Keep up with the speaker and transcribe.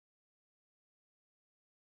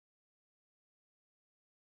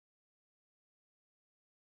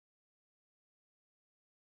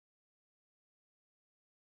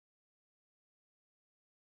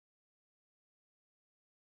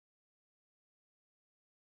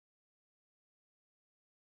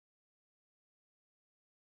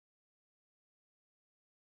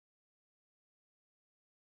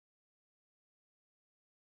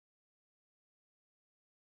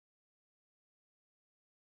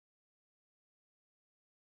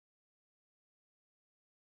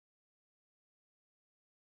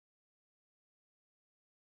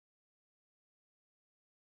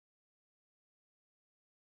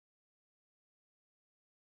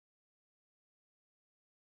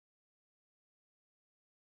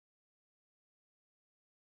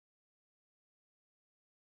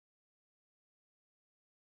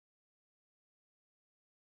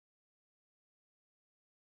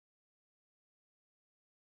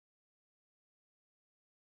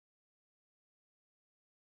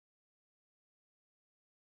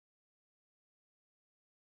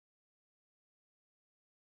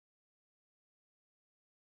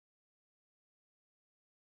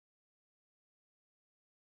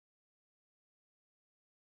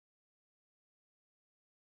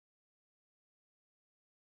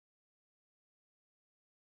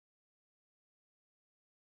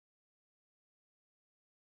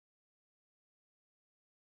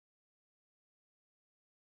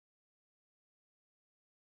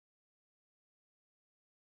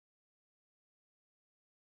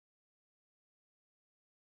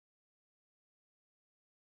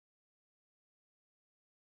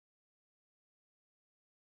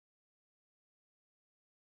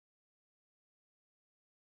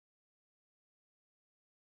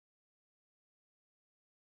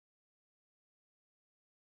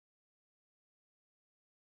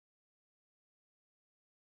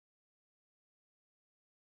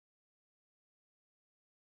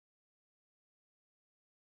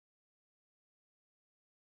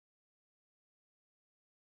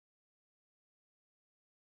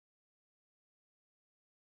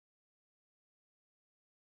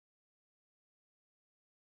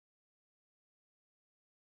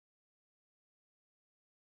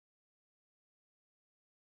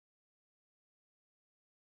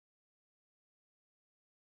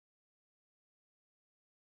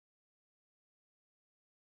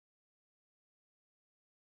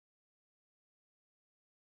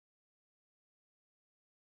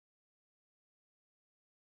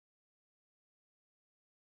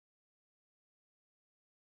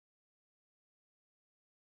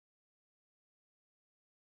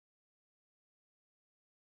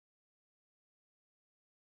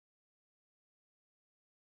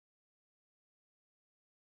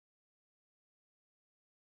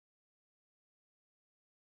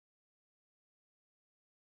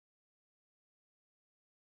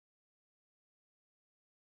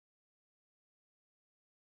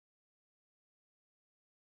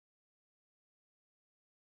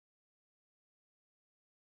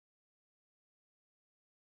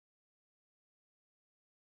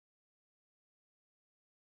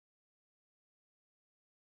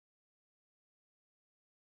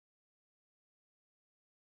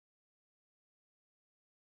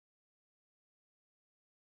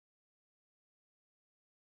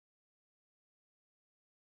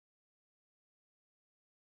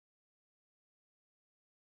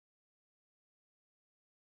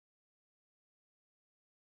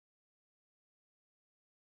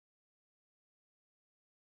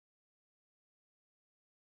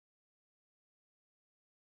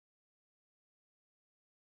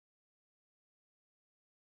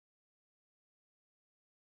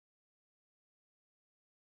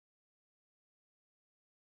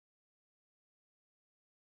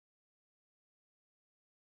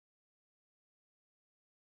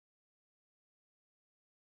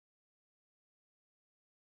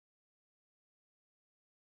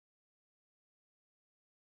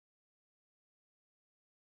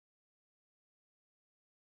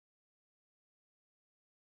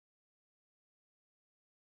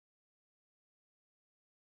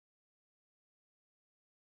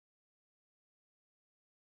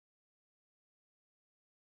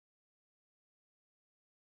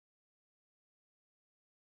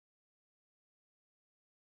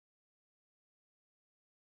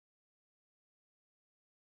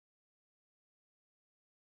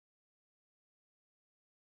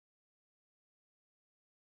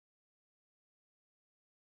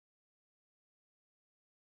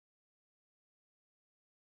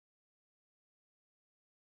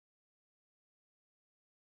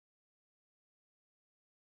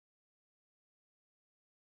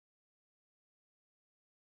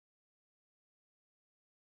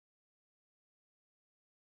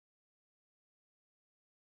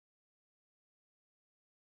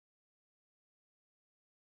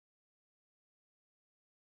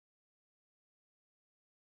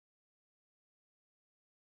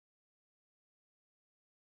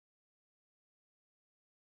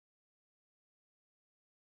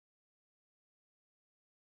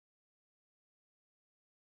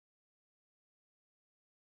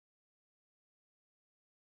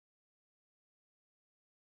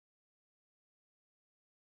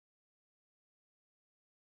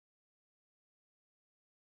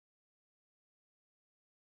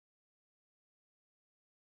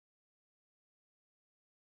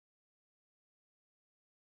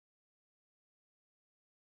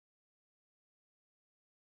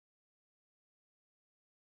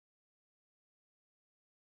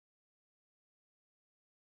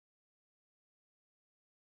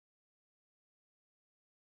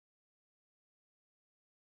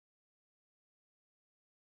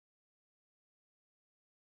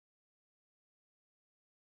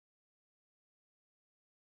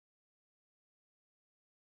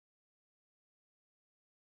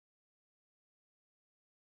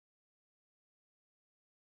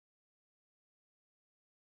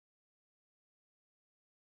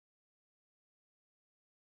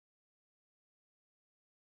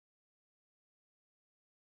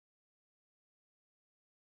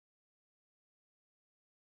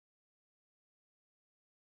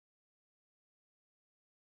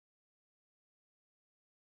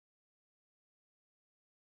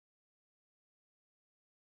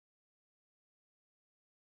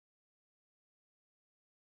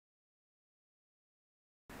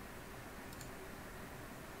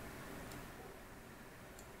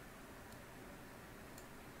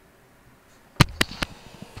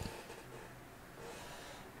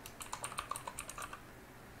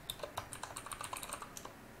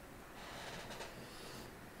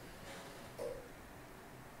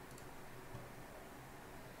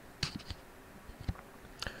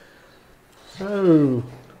So,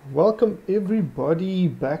 welcome everybody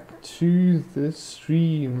back to the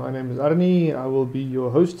stream. My name is Arnie. I will be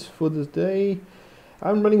your host for this day.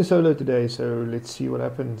 I'm running solo today, so let's see what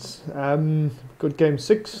happens. Got game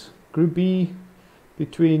 6, Group B,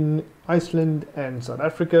 between Iceland and South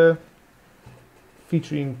Africa,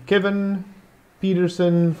 featuring Kevin,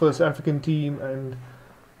 Pederson for the South African team, and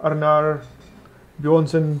Arnar,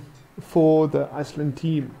 Björnsson for the Iceland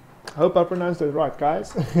team. I hope I pronounced that right,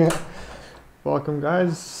 guys. Welcome,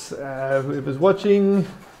 guys. Whoever's watching,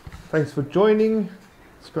 thanks for joining.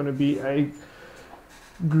 It's going to be a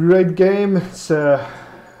great game. It's going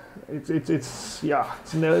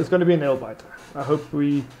to be a nail biter. I hope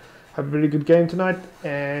we have a very good game tonight,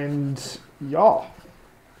 and yeah,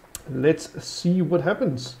 let's see what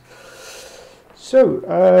happens. So,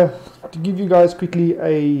 to give you guys quickly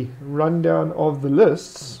a rundown of the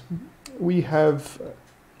lists, we have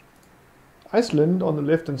Iceland on the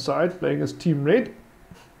left hand side playing as Team Red,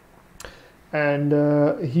 and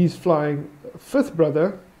he's flying fifth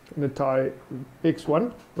brother in the Thai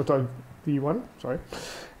X1 or Thai V1, sorry,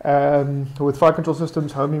 with fire control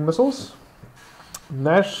systems, homing missiles.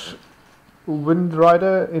 Nash Wind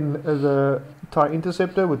Rider in the Thai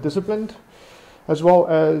Interceptor with disciplined, as well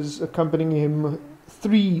as accompanying him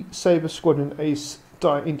 3 Sabre Squadron Ace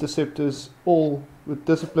Thai Interceptors, all with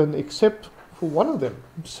discipline except for one of them.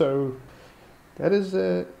 So that is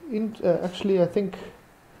actually, I think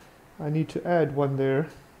I need to add one there.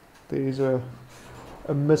 There's a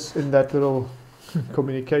miss in that little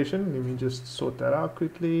communication. Let me just sort that out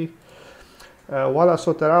quickly. While I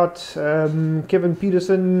sort that out, Kevin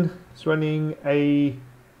Pederson is running a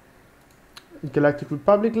Galactic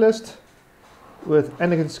Republic list with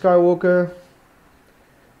Anakin Skywalker,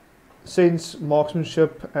 Sense,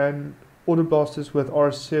 Marksmanship, and Auto Blasters with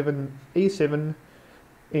R7A7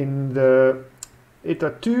 in the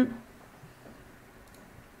ETA 2.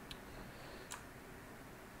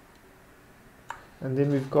 And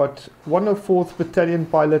then we've got 104th Battalion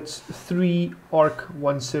pilots, 3 ARC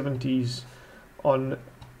 170s on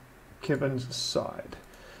Kevin's side.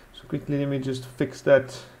 So quickly, let me just fix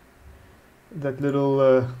that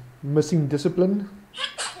little missing discipline.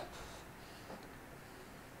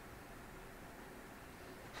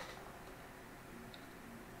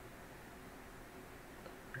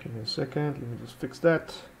 Give me a second, let me just fix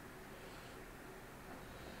that.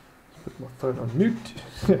 Let's put my phone on mute.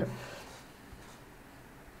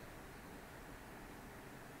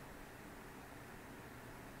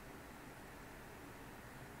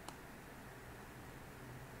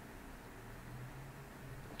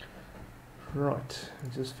 Right,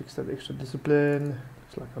 let's just fix that extra discipline.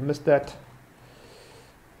 Looks like I missed that.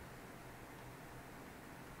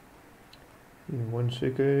 In 1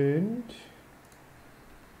 second.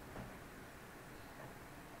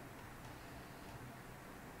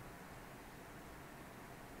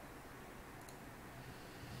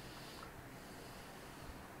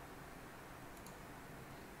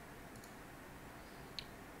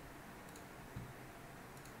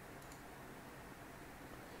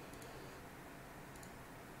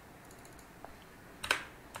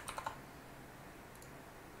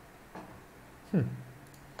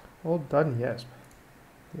 All done, yes.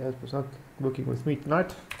 Yes, was not working with me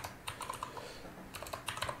tonight.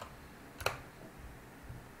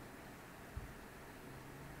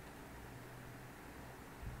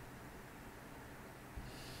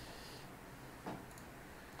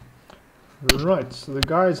 Right, so the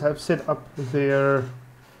guys have set up their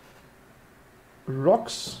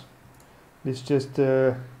rocks. Let's just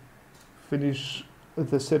finish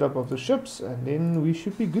the setup of the ships, and then we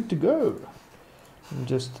should be good to go. And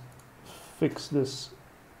just fix this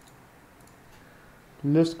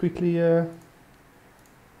list quickly here,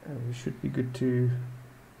 and we should be good to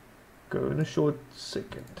go in a short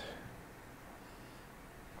second.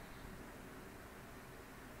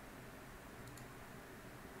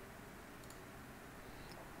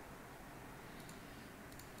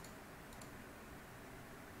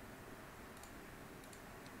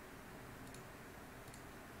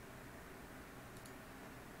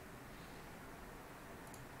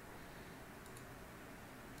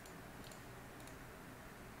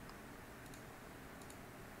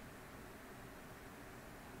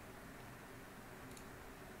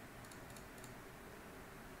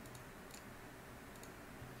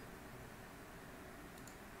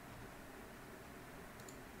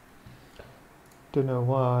 Don't know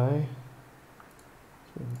why.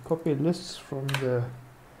 So copy lists from the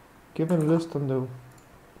given list on the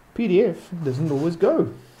PDF doesn't always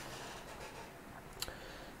go.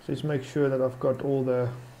 So just make sure that I've got all the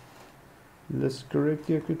lists correct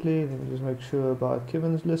here quickly. Let me just make sure about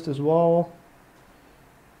Kevin's list as well.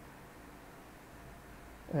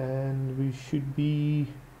 and we should be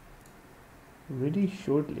ready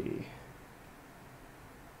shortly.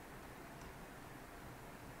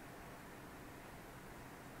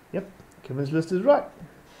 Yep, Kevin's list is right.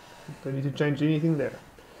 Don't need to change anything there.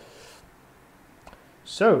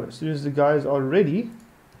 So, as soon as the guys are ready,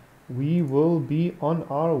 we will be on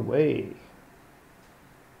our way.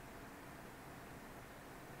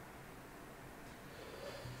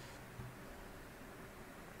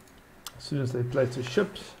 As soon as they place the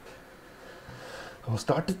ships, I'll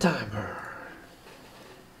start the timer.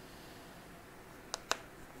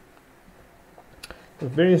 A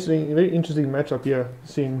very interesting matchup here,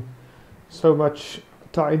 seeing so much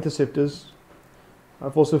TIE interceptors.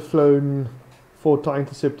 I've also flown 4 TIE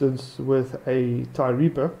interceptors with a TIE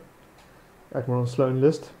Reaper, Admiral Sloan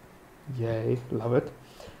list. Yay, love it.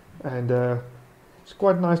 And it's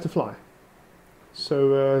quite nice to fly.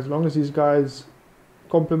 So as long as these guys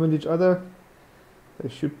complement each other, they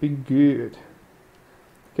should be good.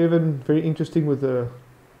 Kevin, very interesting with the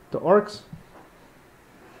arcs.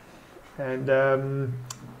 And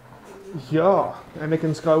yeah,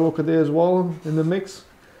 Anakin Skywalker there as well in the mix.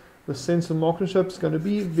 The sensor marksmanship is going to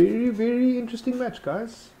be a very, very interesting match,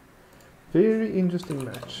 guys. Very interesting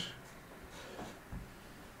match.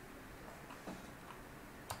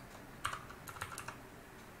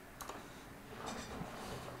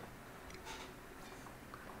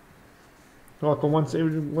 Welcome once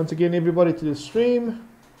again, everybody, to the stream.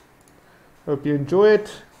 Hope you enjoy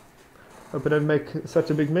it. Hope I don't make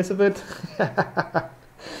such a big mess of it.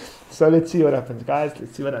 So let's see what happens, guys.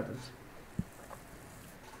 Let's see what happens.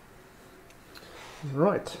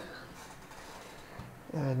 Right.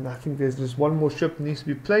 And I think there's just one more ship that needs to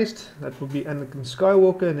be placed. That will be Anakin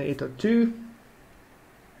Skywalker in the Eta 2.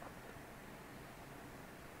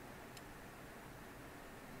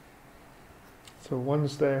 So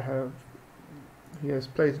once he has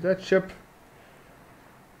placed that ship,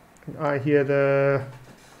 and I hear the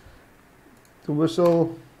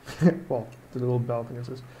whistle, well, the little bell thing, it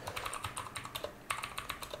says,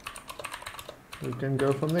 we can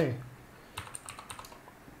go from there.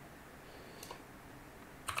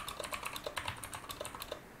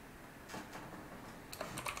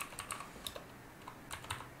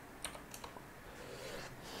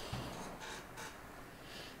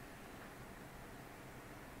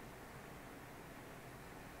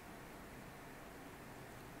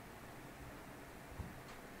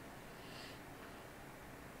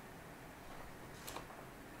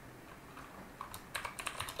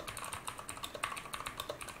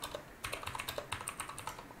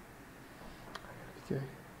 Okay.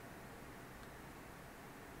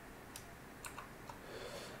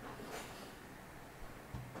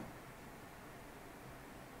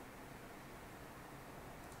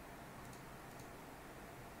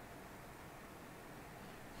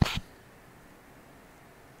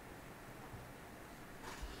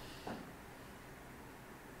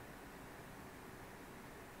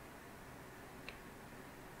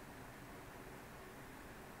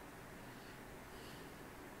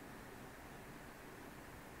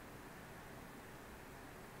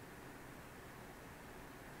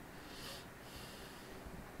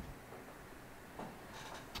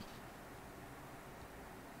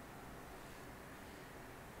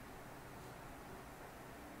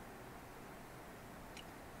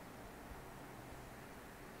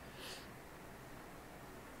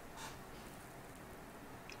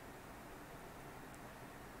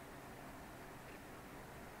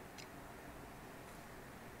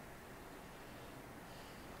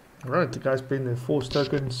 Alright, the guys putting their force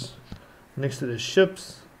tokens next to the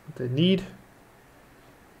ships that they need.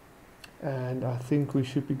 And I think we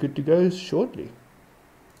should be good to go shortly.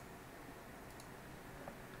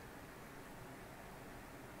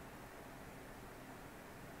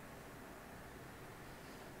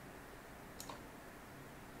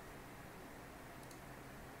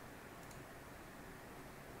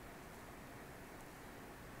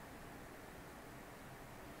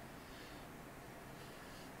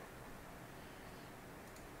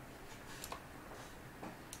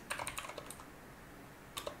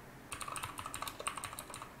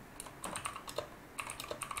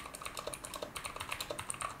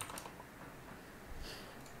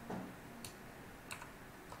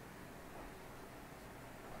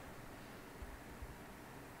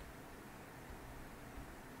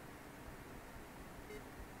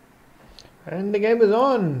 And the game is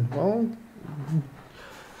on. Well,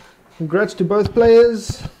 congrats to both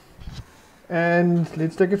players, and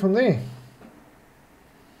let's take it from there.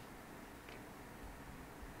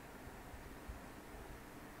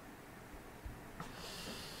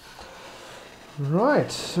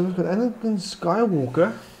 Right, so we've got Anakin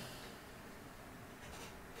Skywalker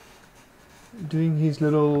doing his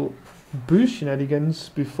little boost shenanigans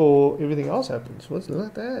before everything else happens. What's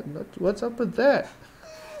that? What's up with that?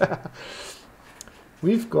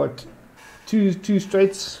 We've got two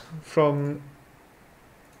straights from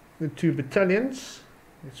the 2 battalions.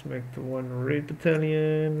 Let's make the 1 red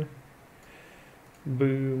battalion.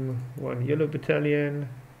 Boom. 1 yellow battalion.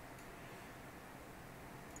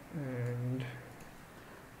 And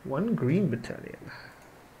 1 green battalion.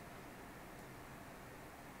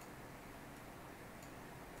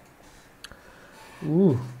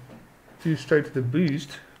 Ooh, 2 straight to the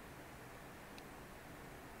boost.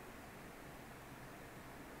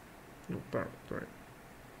 No, barrel, right.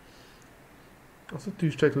 Also 2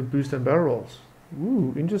 straight with boost and barrel rolls.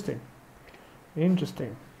 Ooh, interesting.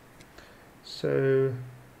 Interesting. So,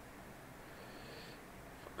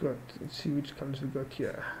 let's see which colors we got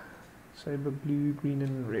here. Saber, blue, green,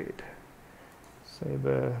 and red.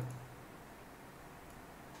 Saber,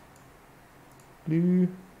 blue.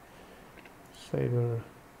 Saber,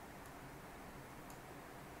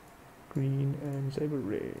 green, and saber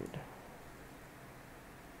red.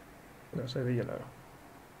 No, saber yellow.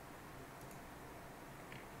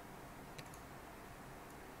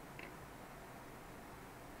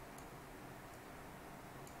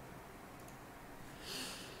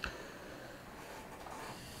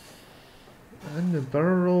 And the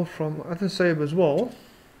barrel roll from other saber as well.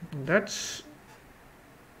 That's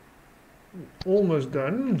almost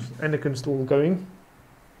done. Anakin's still going.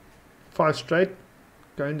 5 straight.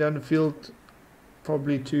 Going down the field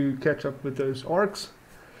probably to catch up with those arcs.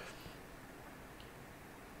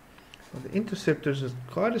 Well, the interceptors is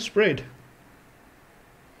quite a spread.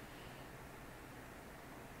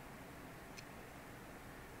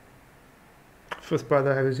 Fifth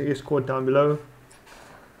brother has his escort down below,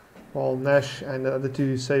 while Nash and the other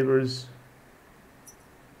 2 sabers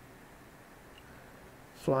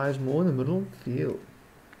flies more in the middle of the field.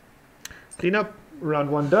 Clean up, round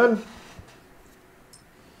 1 done.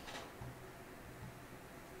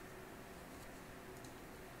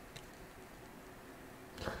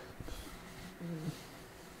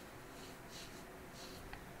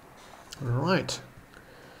 Right,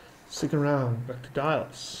 second round, back to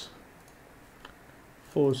dials.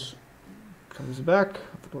 Force comes back,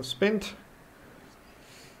 it was spent.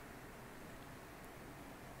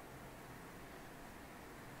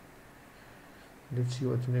 Let's see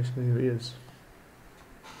what the next move is.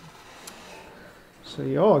 So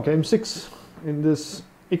yeah, game 6 in this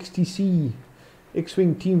XTC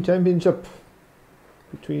X-Wing Team Championship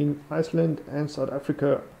between Iceland and South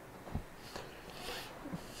Africa.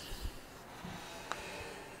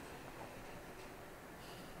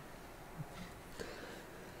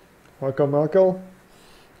 Welcome, Michael.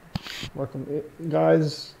 Welcome,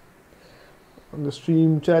 guys, on the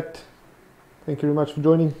stream chat. Thank you very much for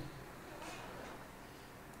joining.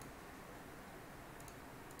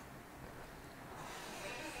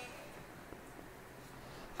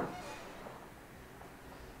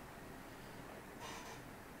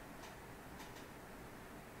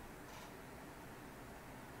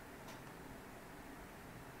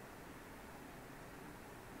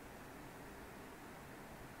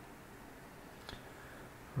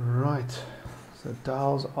 Right, so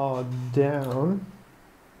dials are down.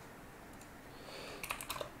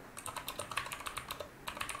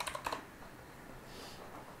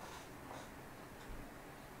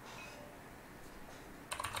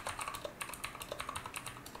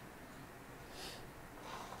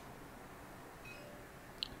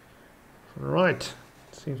 Right,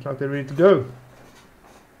 seems like they're ready to go.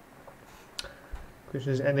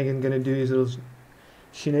 Question is Anakin going to do his little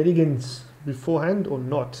shenanigans beforehand or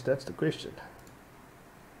not? That's the question.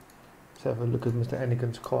 Let's have a look at Mr.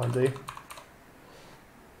 Anakin's card there.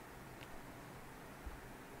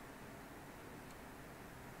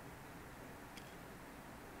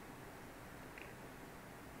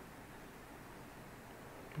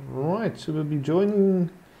 Right, so we'll be joining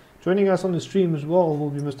us on the stream as well will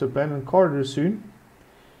be Mr. Brandon Carter soon.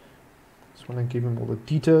 Just want to give him all the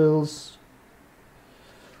details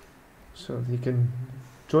so he can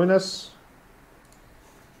join us.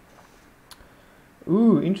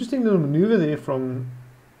 Ooh, interesting little maneuver there from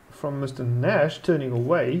Mr. Nash turning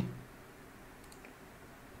away.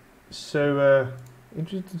 So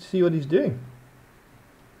interested to see what he's doing.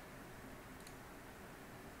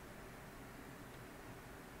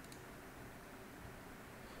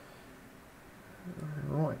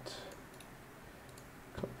 Right,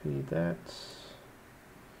 copy that.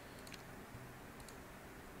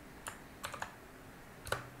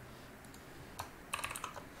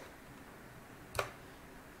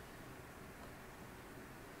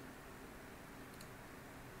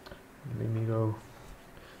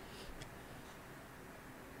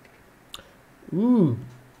 Ooh.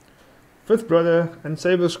 Fifth Brother and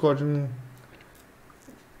Saber Squadron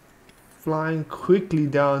flying quickly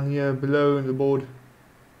down here below in the board.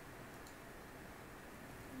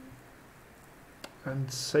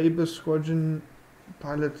 And Saber Squadron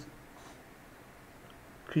pilot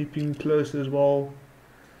creeping closer as well.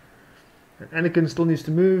 And Anakin still needs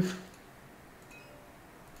to move.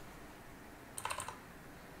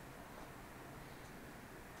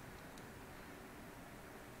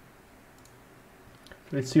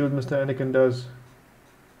 Let's see what Mr. Anakin does.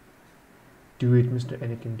 Do it, Mr.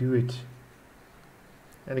 Anakin, do it.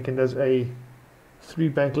 Anakin does a 3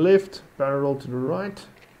 bank left, barrel roll to the right.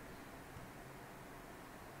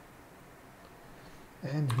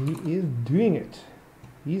 And he is doing it.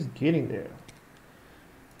 He's getting there.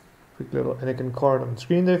 Quick little Anakin card on the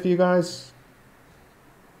screen there for you guys.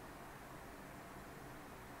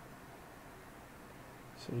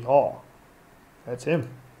 So yeah, that's him.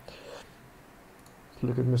 Let's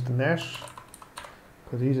look at Mr. Nash,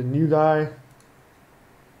 because he's a new guy.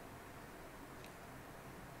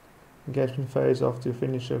 Engagement phase after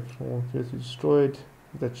finish ship will be destroyed.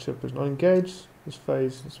 If that ship is not engaged, this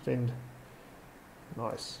phase is spent.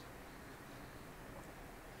 Nice.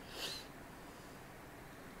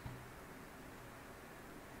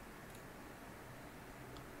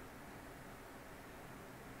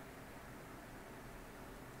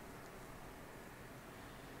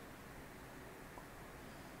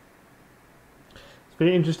 It's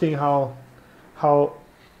very interesting how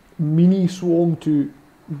mini swarm to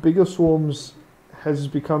bigger swarms has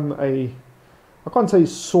become I can't say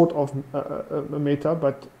sort of a meta,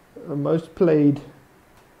 but a most played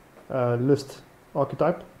list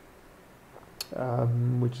archetype,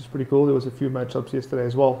 which is pretty cool. There was a few matchups yesterday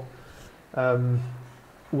as well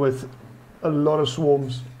with a lot of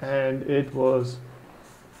swarms, and it was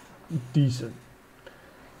decent.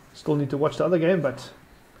 Still need to watch the other game, but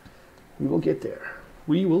we will get there.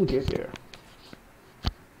 We will get there.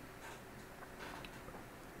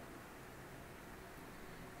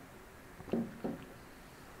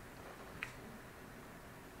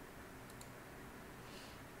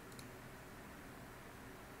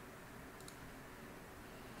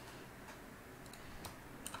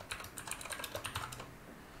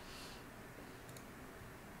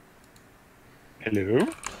 Hello.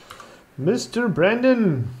 Mr.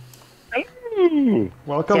 Brandon. Hello.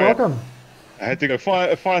 Welcome, Sorry, welcome. I had to go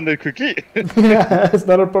find it quickly. Yeah, it's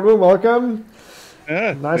not a problem. Welcome.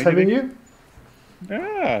 Yeah, Nice having you.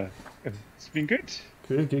 Yeah, it's been good.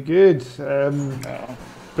 Good, good, good.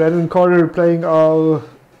 Brandon Carter playing our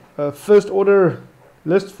first order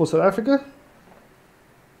list for South Africa.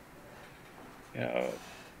 Yeah.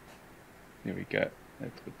 Here we go.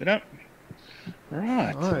 Let's put that up.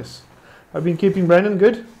 Right. Nice. I've been keeping Brandon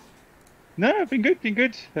good. No, been good, been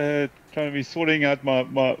good. Trying to be sorting out my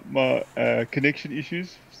connection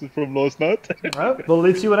issues from last night. Well,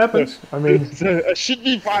 let's see what happens. I mean, so I should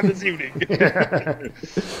be fine this evening.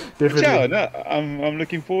 Definitely. Yeah, no, I'm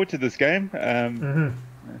looking forward to this game.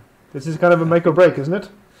 This is kind of a make or break, isn't it?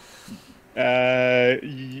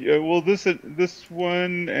 Yeah, well, this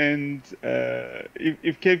one, and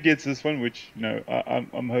if Kev gets this one, which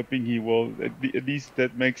I'm hoping he will, at least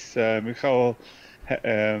that makes Michal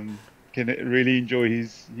can really enjoy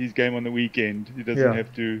his game on the weekend. He doesn't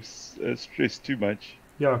have to stress too much.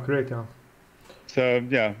 Yeah, great. Yeah. So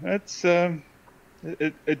yeah, that's it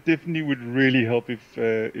definitely would really help if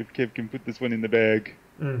Kev can put this one in the bag.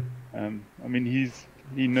 I mean,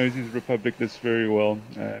 he knows his Republic list very well.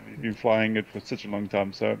 He's been flying it for such a long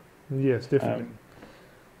time, so yes, definitely.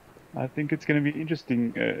 I think it's going to be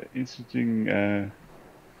interesting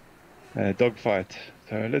dogfight.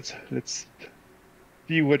 So let's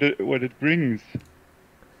see what it brings.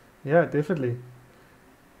 Yeah, definitely.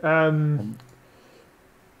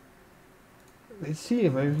 Let's see.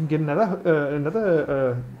 Maybe we can get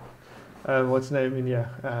another what's the name in here?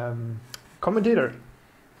 Commentator.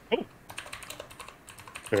 Oh,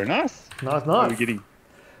 very nice. Nice. What are we getting?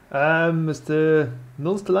 Mr.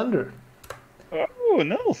 Nils Telander. Oh,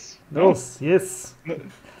 Nils. Nils, yes. No.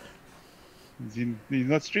 He's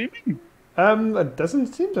not streaming? It doesn't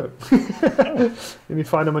seem so. Let me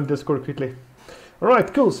find him on Discord quickly.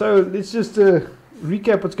 Alright, cool. So let's just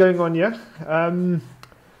recap what's going on here.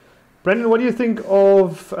 Brandon, what do you think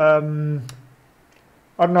of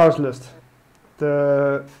Arnar's list?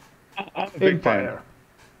 The I'm a big Empire.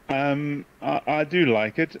 Fan. I do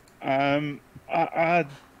like it. I mean,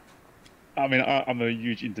 I'm a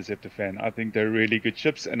huge Interceptor fan. I think they're really good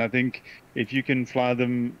ships, and I think if you can fly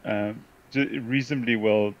them reasonably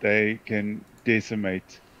well, they can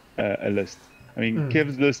decimate a list. I mean,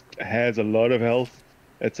 Kev's list has a lot of health,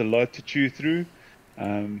 it's a lot to chew through.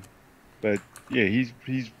 But yeah, he's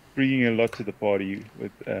bringing a lot to the party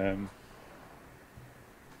with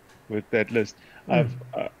that list. The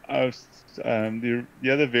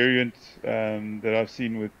other variant that I've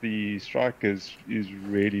seen with the strikers is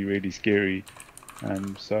really scary.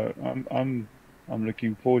 So I'm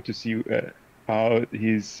looking forward to see how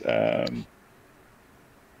his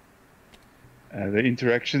the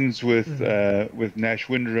interactions with Nash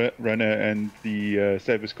Windrunner and the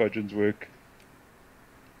Saber Squadrons work.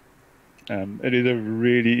 It is a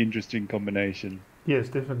really interesting combination. Yes,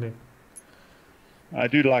 definitely. I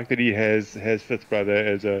do like that he has Fifth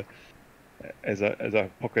Brother as a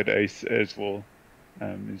pocket ace as well,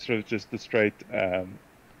 instead of just the straight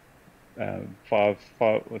four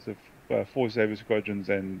Saber Squadrons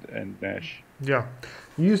and Nash. Yeah,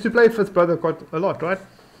 you used to play Fifth Brother quite a lot, right?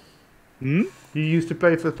 Hmm? You used to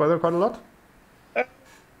play Fifth Brother quite a lot.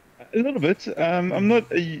 A little bit. I'm not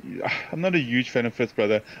a huge fan of Fifth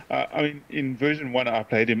Brother. I mean, in version 1, I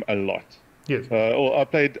played him a lot. Yes. Or I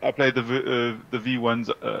played the V1s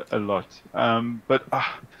a lot. But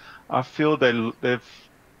I feel they've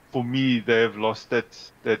lost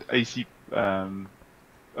that AC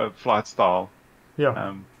flight style.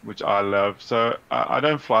 Yeah. Which I love. So I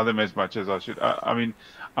don't fly them as much as I should. I mean,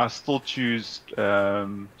 I still choose a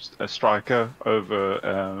striker over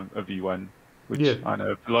a V1. Which Yeah. I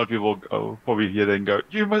know a lot of people probably hear that and go,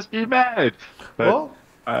 "You must be mad." But well,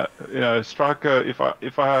 striker.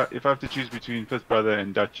 If I have to choose between Fifth Brother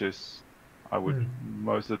and Duchess, I would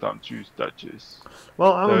most of the time choose Duchess.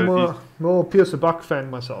 Well, I'm a more Pierce Buck fan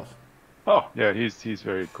myself. Oh yeah, he's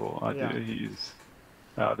very cool. He's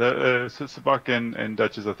the Sabak and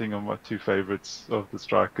Duchess. I think are my two favorites of the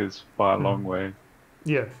strikers by a long way.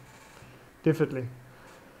 Yeah, definitely.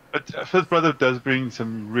 But Fifth Brother does bring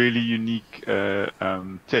some really unique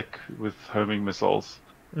tech with homing missiles.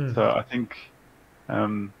 So I think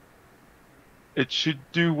it should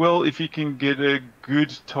do well if he can get a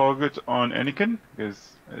good target on Anakin,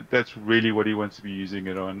 because that's really what he wants to be using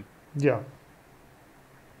it on. Yeah.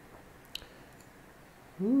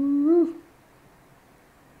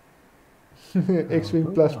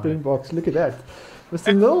 X-Wing plus Springboks. Look at that.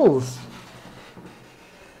 Mr. Knowles.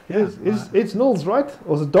 Yeah, it's Knowles, right?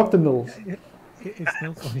 Or is it Dr. Knowles? It's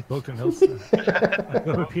Knowles. Oh, he's Dr. Knowles. I've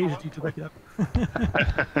got a PhD to back it up.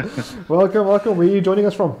 Welcome. Where are you joining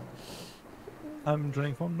us from? I'm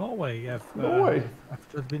joining from Norway. Norway? I've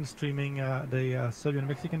just been streaming the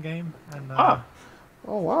Serbian-Mexican game. And, oh,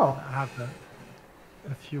 wow. I have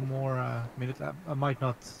a few more minutes. I might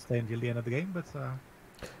not stay until the end of the game, but...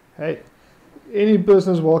 Hey, any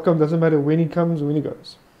person's welcome. Doesn't matter when he comes or when he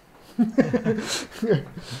goes.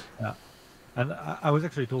 Yeah, and I was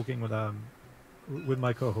actually talking with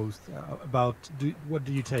my co-host about what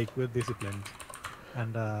do you take with discipline,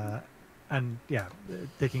 and yeah,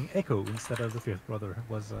 taking Echo instead of the Fifth Brother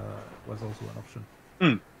was also an option.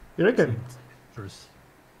 You reckon? First.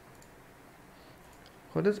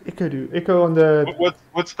 What does Echo do? Echo on the...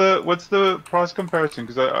 What's the price comparison?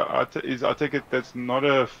 Because I take it that's not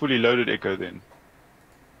a fully loaded Echo then.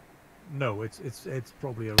 No, it's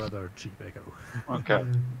probably a rather cheap Echo. Okay.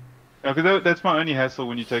 Yeah, because that's my only hassle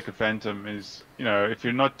when you take a Phantom is, if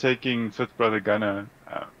you're not taking Fifth Brother Gunner,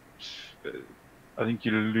 I think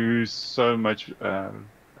you lose so much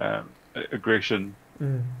aggression.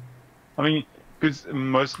 I mean, because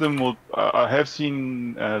most of them will. I have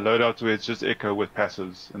seen loadouts where it's just Echo with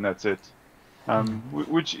passives and that's it,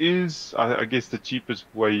 which is, I guess, the cheapest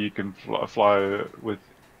way you can fly with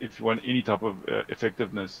if you want any type of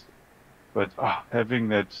effectiveness. But having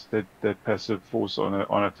that passive force on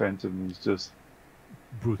a Phantom is just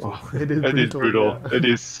brutal. It is brutal. Yeah. It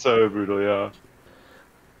is so brutal, yeah.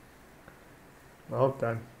 Well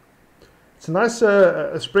done. It's a nice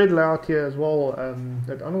spread layout here as well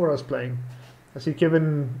that Arnar is playing. I see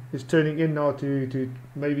Kevin is turning in now to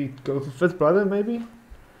maybe go for Fifth Brother, maybe.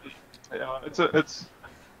 Yeah, it's.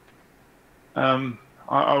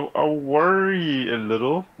 I worry a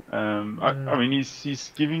little. I mean,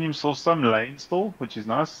 he's giving himself some lane stall, which is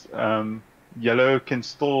nice. Yellow can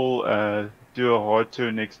still do a hard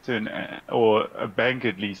turn next turn, or a bank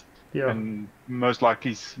at least, and most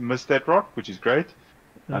likely miss that rock, which is great.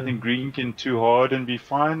 I think green can too hard and be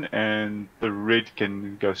fine, and the red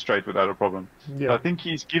can go straight without a problem. Yeah. So I think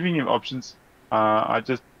he's giving him options. I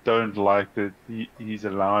just don't like that he's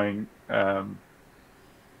allowing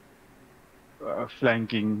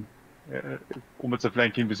flanking, almost a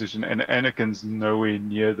flanking position, and Anakin's nowhere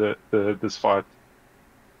near this fight.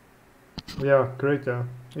 Yeah, great. Yeah,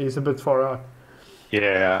 he's a bit far out.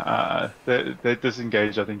 Yeah, that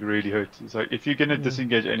disengage I think really hurts. So if you're gonna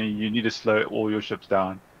disengage any, you need to slow all your ships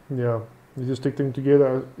down. Yeah, you just stick them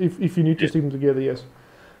together. If you need to Yeah, stick them together, yes.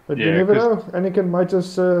 But you yeah, never because know. Anakin might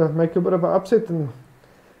just make a bit of an upset and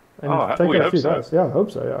take we out a hope few so. guys. Yeah, I hope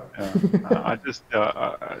so. Yeah, Yeah. I just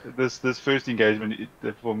this first engagement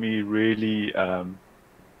for me really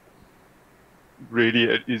really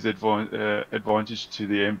it is advantage to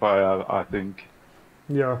the Empire. I think.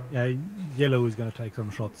 Yeah. Yeah, yellow is going to take some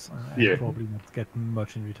shots and Yeah, probably not get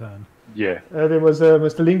much in return. yeah. There was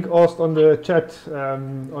Mr. Link asked on the chat,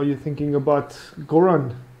 are you thinking about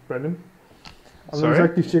Goran, Brandon? Sorry.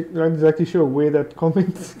 Not exactly sure where that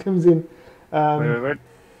comment comes in. Wait.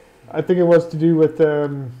 I think it was to do with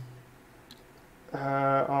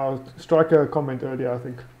our striker comment earlier, I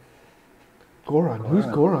think. Goran. Who's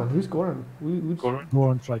Goran? Who's Goran? Goran?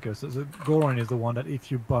 Goran striker. So Goran is the one that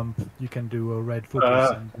if you bump, you can do a red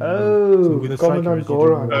focus. And Oh, so with the Commandant strikers, you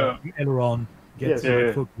Goran. do aileron, get Yes. the red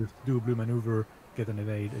Yeah. focus, do a blue maneuver, get an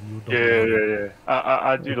evade, and you Yeah, double. yeah,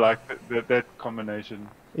 yeah. I do like that combination.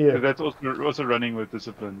 Yeah. That's also running with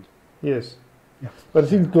discipline. Yes. Yeah. But I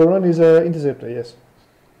think Goran is an interceptor, yes.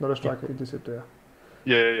 Not a striker, interceptor.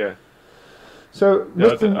 Yeah. So,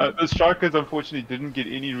 Yeah, Mr. the strikers unfortunately didn't get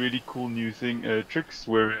any really cool new tricks,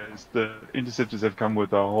 whereas the interceptors have come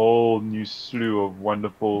with a whole new slew of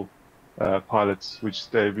wonderful pilots, which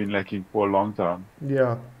they've been lacking for a long time.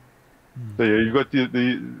 Yeah. So yeah, you've got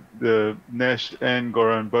the Nash and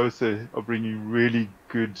Goran both are bringing really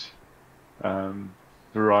good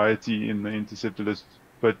variety in the interceptor list,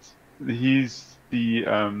 but he's the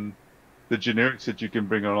generics that you can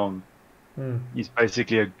bring along. He's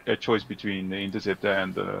basically a choice between the interceptor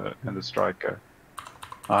and the striker.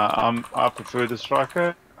 I prefer the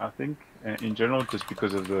striker, I think, in general, just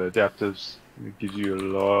because of the adaptives. It gives you a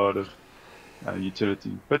lot of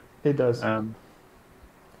utility. But It does.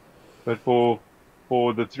 but for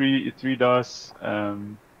the three dice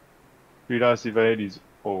evade is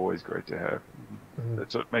always great to have.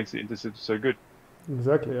 That's what makes the interceptor so good.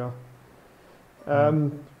 Exactly, yeah.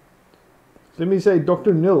 Let me say,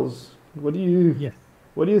 Dr. Nils, what do you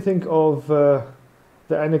think of the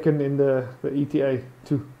Anakin in the ETA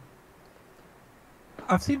 2?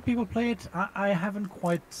 I've seen people play it. I haven't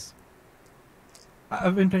quite.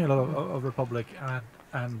 I've been playing a lot of Republic,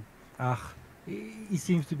 and he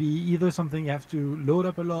seems to be either something you have to load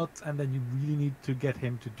up a lot, and then you really need to get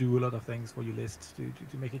him to do a lot of things for your list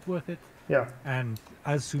to make it worth it. Yeah. And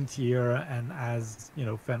as Suntier and as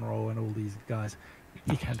Fenro and all these guys,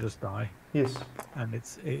 he can just die. Yes. And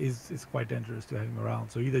it's quite dangerous to have him around.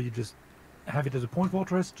 So either you just have it as a point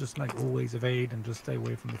fortress, just like always evade and just stay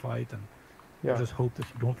away from the fight, and just hope that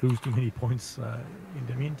you don't lose too many points in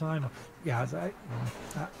the meantime. Yeah,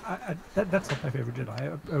 that's not my favorite Jedi.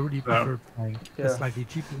 I really prefer flying the slightly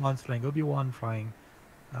cheaper ones, flying Obi-Wan, flying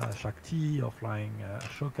Shakti, or flying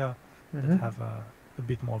Ashoka, that have a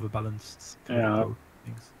bit more of a balanced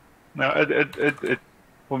things. Now,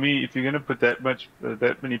 for me, if you're going to put that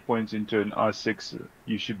many points into an R6,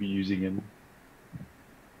 you should be using him.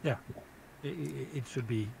 Yeah, it should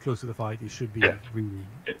be close to the fight. It should be really.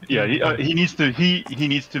 Yeah, he needs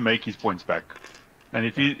to make his points back, and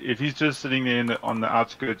if he's just sitting there on the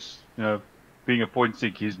outskirts, being a point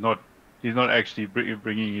sink, he's not actually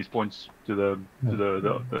bringing his points to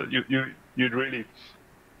you'd really, if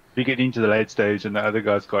you get into the late stage and the other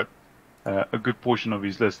guy's got a good portion of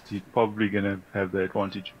his list, he's probably going to have the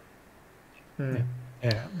advantage.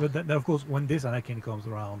 Yeah, but then of course, when this Anakin comes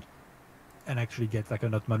around and actually gets like a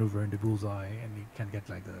nut maneuver in the bullseye, and he can get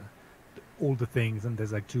like all the things, and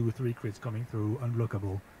there's like 2 or 3 crits coming through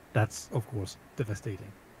unblockable, that's of course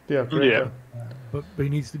devastating. Yeah, correct. But he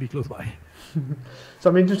needs to be close by.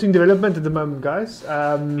 Some interesting development at the moment, guys.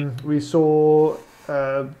 We saw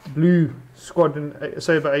blue squadron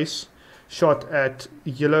Saber Ace shot at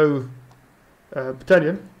yellow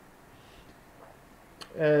battalion,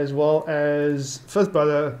 as well as First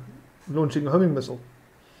Brother launching a homing missile.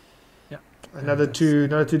 Yeah, another two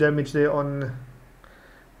damage there on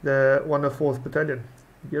the 104th battalion,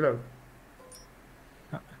 yellow.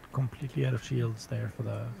 Completely out of shields there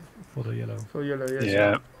for the yellow. For yellow, yes.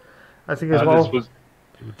 Yeah, I think as well.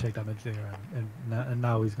 He would take damage there, and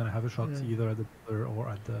now he's going to have a shot either at the blue or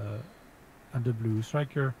at the blue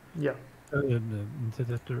striker. Yeah. The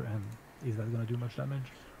interceptor, and is that going to do much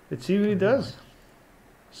damage? Let's see what he does.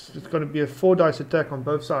 It's going to be a 4 dice attack on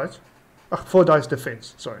both sides. 4 dice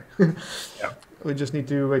defense, sorry. Yeah. We just need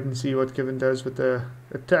to wait and see what Kevin does with the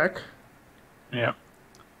attack. Yeah.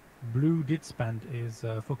 Blue did spend his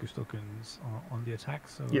focus tokens on the attack,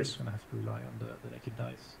 so Yes. he's gonna have to rely on the naked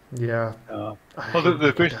dice. Yeah. Well,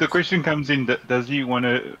 the question comes in: does he want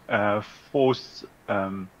to force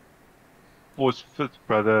fifth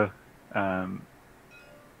brother?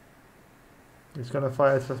 He's gonna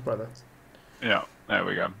fire at fifth brother. Yeah, there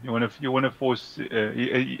we go. You want to force?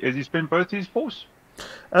 Has he spent both his force?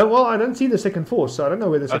 Well, I don't see the second force, so I don't know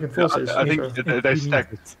where the second force is. I think so- they're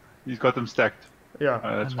stacked. He's got them stacked. Yeah.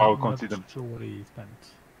 That's And why we I'm can't not see them. sure what he spent.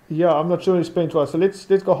 Yeah, I'm not sure he spent well. So let's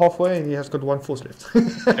go halfway, and he has got one force left.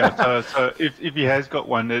 Yeah, so if he has got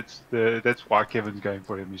one, that's why Kevin's going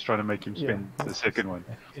for him. He's trying to make him spend the second one.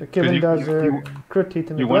 So Kevin you- does a you- crit hit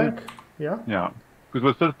in the you want- blank. Yeah. Yeah, because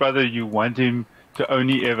with fifth brother, you want him to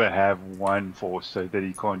only ever have one force, so that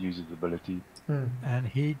he can't use his ability. Hmm. And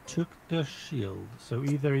he took the shield, so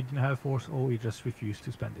either he didn't have force or he just refused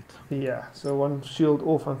to spend it. Yeah. So one shield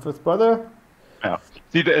off on fifth brother. Yeah,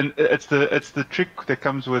 see, and it's the trick that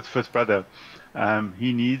comes with fifth brother.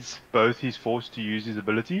 He needs both his force to use his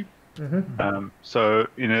ability. Mm-hmm. So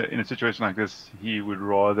in a situation like this, he would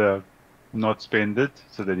rather not spend it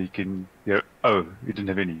so that he can go. Oh, he didn't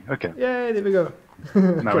have any. Okay, Yeah, there we go.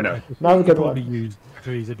 now we know. Now we He got probably one. used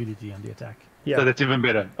his ability on the attack. Yeah. So that's even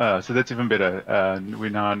better. We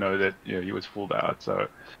now know that he was fooled out. So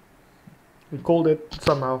We called it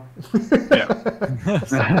somehow. yeah,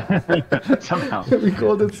 somehow. We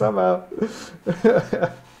called it somehow.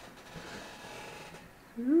 But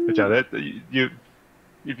yeah, that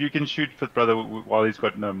if you can shoot fifth brother while he's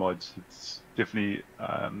got no mods, it's definitely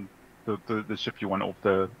the ship you want off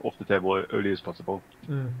the table as early as possible.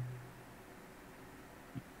 Mm.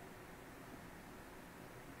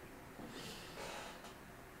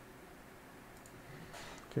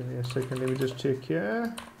 Give me a second, let me just check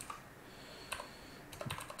here.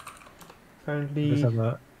 Just have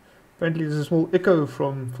a, Apparently there's a small echo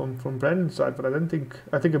from Brandon's side, but I think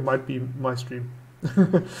it might be my stream.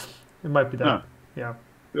 It might be that. No.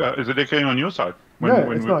 Yeah. Is it echoing on your side No,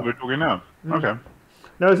 when it's not. we're talking now? Mm. Okay.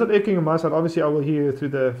 No, it's not echoing on my side. Obviously I will hear you through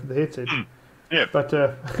the headset. Yeah. But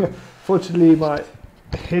fortunately my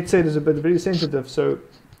headset is very sensitive, so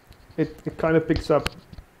it kind of picks up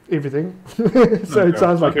everything. So it Okay,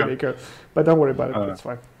 sounds like an okay. echo. But don't worry about it, it's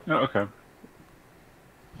fine. Oh, okay.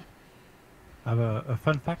 I have a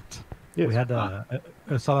fun fact. Yes. We had a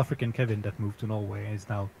South African Kevin that moved to Norway and is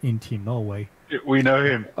now in Team Norway. We know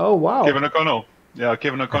him. Oh wow. Kevin O'Connell. Yeah,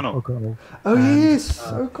 Kevin O'Connell. O'Connell. Oh And, yes,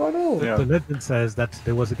 O'Connell. Yeah. The legend says that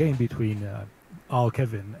there was a game between our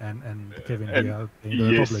Kevin and Kevin And- here in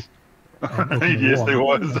the yes. Republic. And O'Connell Yes, won. there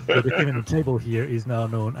was. So the Kevin on the table here is now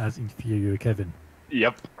known as Inferior Kevin.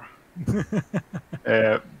 Yep.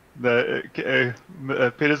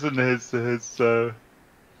 Pederson has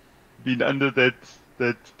been under that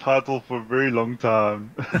title for a very long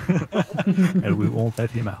time. And we won't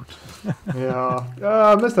let him out. Yeah.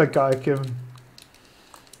 I miss that guy, Kevin.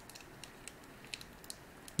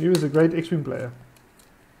 He was a great X-Wing player.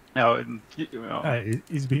 Now, and,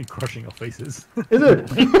 He's been crushing our faces. Is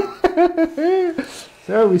it?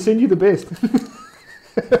 So we send you the best.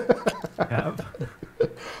 Yeah.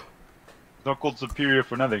 it's not called superior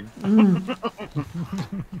for nothing.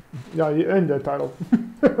 Yeah, you earned that title.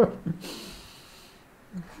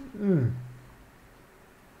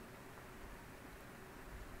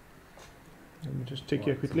 Let me just check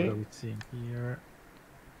here Right, so quickly. what are we seeing here?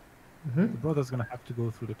 Mhm. The brother's gonna have to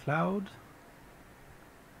go through the cloud.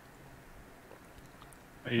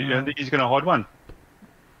 You don't think he's going to hard one?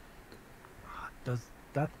 Does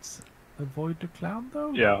that avoid the cloud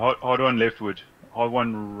though? Yeah, hard one leftward. Hard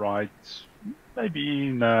one right. Maybe,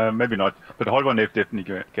 no, maybe not. But hard one left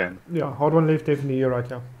definitely can. Yeah, hard one left, definitely. You're right.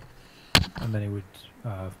 Yeah. And then he would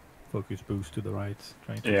focus boost to the right,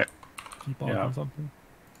 trying to Yeah. keep on Yeah. on something.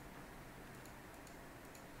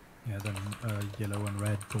 Yeah, then yellow and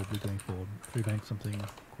red probably going for three bank something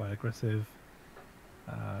quite aggressive.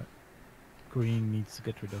 Green needs to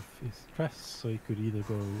get rid of his stress, so he could either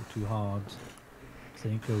go too hard,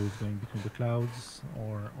 staying close, going between the clouds,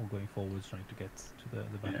 or going forwards, trying to get to the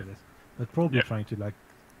back of this. But probably Yeah. trying to like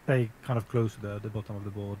stay kind of close to the bottom of the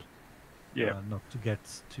board. Yeah. Not to get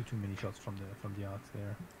too many shots from the arcs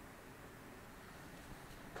there.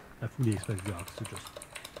 I fully expect the arcs to just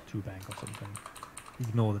two bank or something.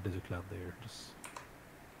 Ignore that there's a cloud there. Just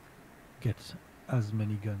get as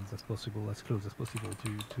many guns as possible, as close as possible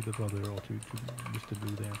to the brother or to Mr.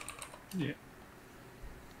 Blue there. Yeah.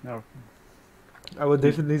 No. I would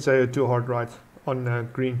definitely say a too hard right on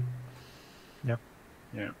green. Yep.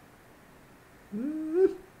 Yeah.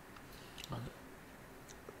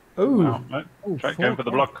 Oh. Wow. No. Try going for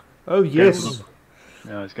the block. Oh yes.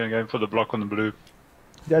 Yeah, he's going to go for the block on the blue.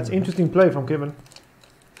 That's interesting play from Kevin.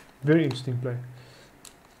 Very interesting play.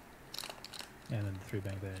 And then the 3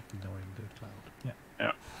 bank there, ignoring the cloud. Yeah.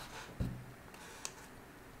 Yeah.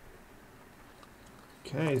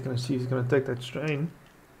 Okay, he's gonna see if he's gonna take that strain.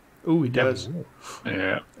 Oh, he does.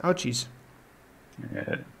 Yeah. Ouchies.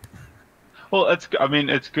 Yeah. Well, I mean,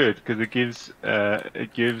 it's good because it gives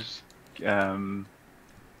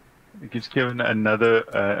Kevin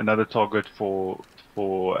another target for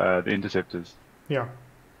the interceptors. Yeah.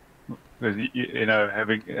 Because you know,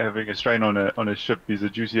 having a strain on a ship is a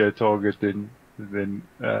juicier target than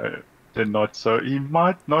not. So he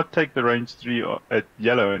might not take the range 3 at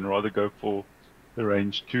yellow and rather go for the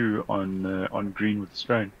range 2 on green with the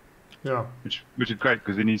strain. Yeah. Which is great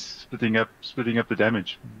because then he's splitting up the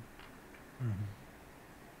damage.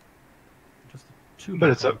 Just 2 But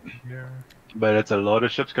it's here. But it's a lot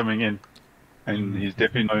of ships coming in, and he's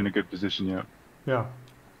definitely not in a good position yet. Yeah.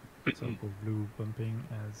 So blue bumping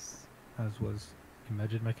as was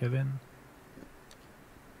imagined by Kevin.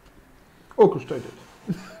 Orchestrated.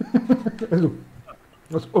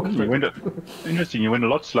 That's orchestrated. Interesting. You went a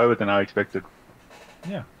lot slower than I expected.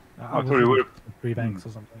 Yeah. I thought you would have 3 banks or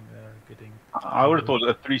something. Getting. I would have thought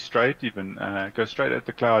a 3 straight even. Go straight at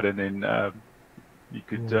the cloud and then you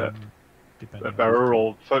could barrel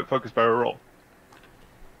roll, focus barrel roll.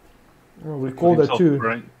 Well, we call that 2.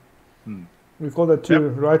 We call that 2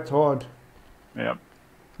 right hard. Yeah.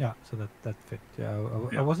 Yeah, so that fit. Yeah,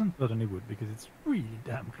 I wasn't certain it would because it's really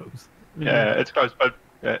damn close. Yeah, it's close, but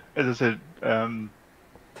as I said,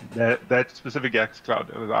 that specific axe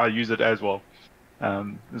cloud, I use it as well.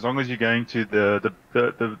 As long as you're going to the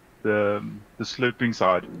sloping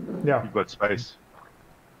side, you've got space.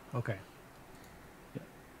 Okay. Yeah.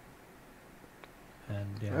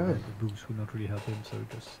 And the boost would not really help him, so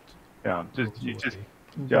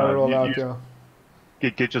roll out.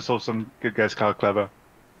 Get yourself some good gas car clever.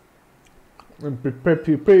 And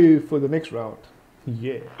prepare for the next round.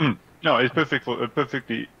 Yeah. No, it's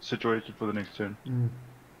perfectly situated for the next turn.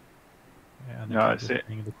 Yeah, and I see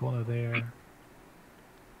in the corner there.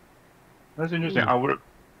 That's interesting.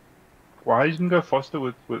 Why didn't go faster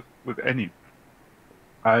with any?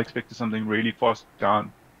 I expected something really fast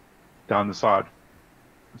down the side.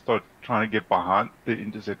 Start trying to get behind the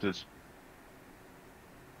interceptors.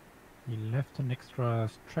 He left an extra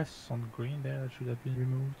stress on green there that should have been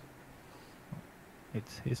removed.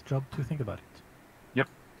 It's his job to think about it. Yep.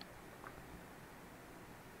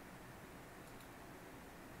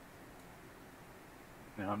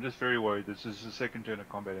 Now I'm just very worried. This is the second turn of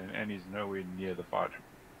combat and he's nowhere near the fight.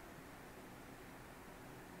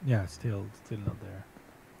 Yeah, still not there.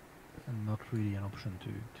 And not really an option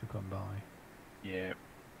to come by. Yeah.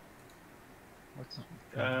 What's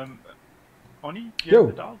Oni, do you have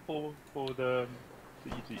the dial for the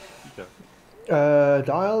ETA?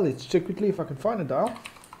 Dial, let's check quickly if I can find a dial.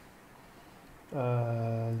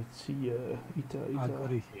 Let's see, ETA. I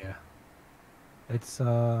got it here. It's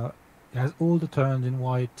it has all the turns in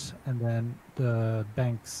white, and then the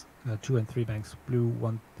banks, 2 and 3 banks, blue,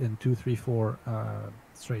 1 and 2, 3, 4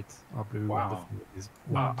 straight are blue. Wow. And the is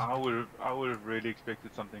white. I would have really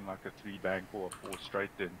expected something like a 3 bank or a 4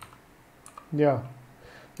 straight then. Yeah,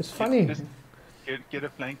 it's funny. Get a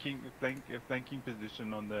flanking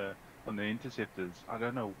position on the interceptors. I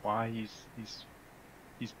don't know why he's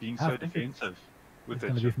being so defensive with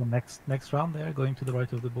it's going to be from next round there, going to the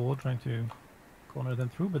right of the board, trying to corner them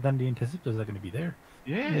through. But then the interceptors are going to be there.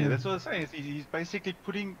 Yeah, that's what I'm saying. He's basically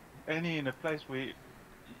putting Annie in a place where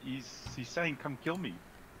he's saying, "Come kill me."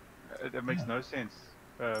 That makes no sense.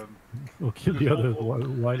 Or kill the others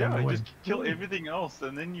while just kill everything else,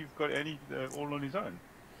 and then you've got Annie all on his own.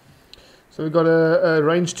 So we got a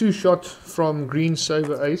range 2 shot from green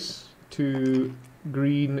Saber Ace to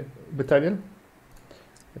green Battalion.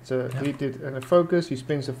 It's a hit and a focus. He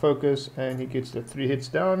spends the focus and he gets the 3 hits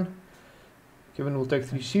down. Kevin will take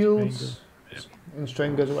 3 shields, and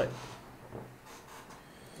strain goes away.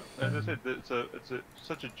 As I said, it's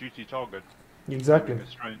such a juicy target. Exactly. A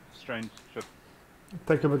strange ship.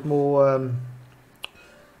 Take a bit more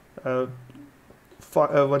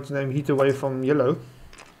what's the name, heat away from yellow.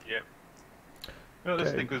 Yeah. No,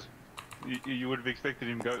 that's the thing, because you would have expected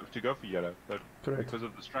him to go for yellow, but because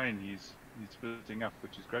of the strain, he's splitting up,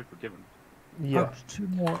 which is great for Kevin. Yeah. 2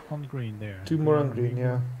 more on green there. 2 more on green,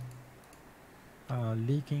 yeah.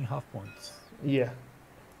 Leaking half points. Yeah.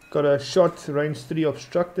 Got a shot, range 3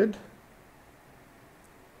 obstructed.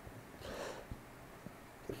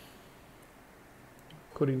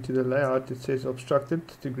 According to the layout, it says obstructed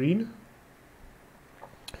to green.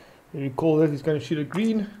 You recall that he's going to shoot at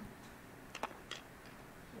green.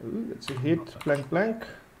 Ooh, that's a hit. Blank, blank.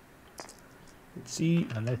 Let's see.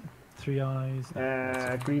 And let 3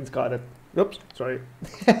 eyes. Green's got it. Oops, sorry.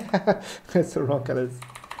 That's the wrong colors.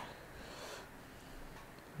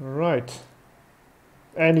 Right.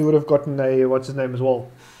 And he would have gotten a, what's his name as well?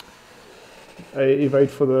 A evade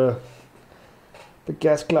for the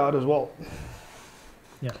gas cloud as well.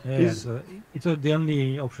 Yeah, so the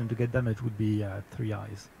only option to get damage would be 3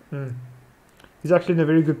 eyes. He's actually in a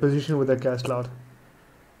very good position with that gas cloud.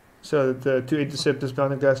 So the 2 interceptors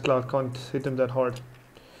behind the gas cloud can't hit him that hard.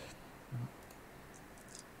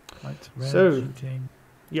 Right, red So, shooting.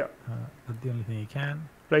 yeah. That's the only thing he can.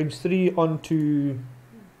 Range 3 onto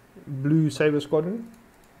blue Saber Squadron.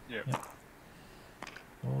 Yeah.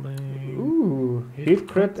 Rolling. Ooh, hit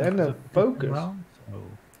crit and a focus. Round, so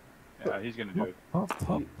Yeah, he's gonna do it.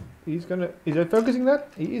 hop. He's gonna. Is it focusing that?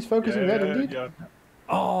 He is focusing that indeed. Yeah.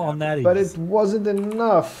 Oh, natty. But it wasn't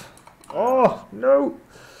enough. Oh no!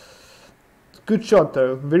 Good shot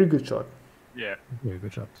though. Very good shot. Yeah. Very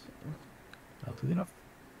good shots. Not good enough.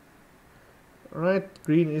 Alright,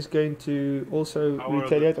 green is going to also Power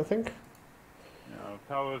retaliate, I think. Yeah.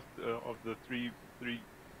 Power of the three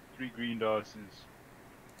green dice is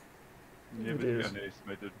never to be is.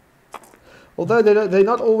 underestimated. Although they're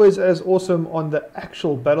not always as awesome on the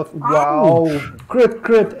actual battlefield. Wow!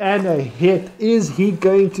 Crit and a hit. Is he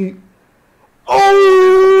going to?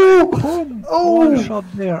 Oh! Boom! Oh! One shot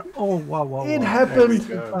there. Oh, wow. It wow. happened.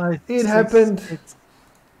 There we go. 5, It 6, happened. 8.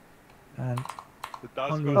 And The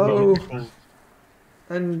dice Only got Oh. beautiful.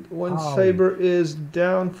 And one Ow. saber is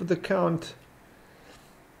down for the count.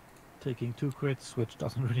 taking 2 crits, which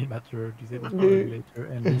doesn't really matter. Disable No. regulator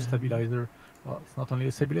and lose stabilizer. Well, it's not only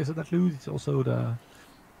a stabilizer that lose, it's also the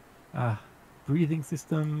breathing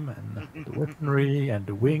system and the weaponry, and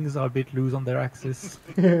the wings are a bit loose on their axis.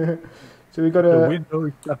 So we got The a window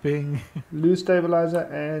is flapping. loose stabilizer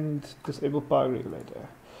and disable power regulator.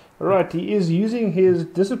 Alright, he is using his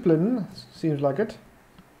discipline, seems like it.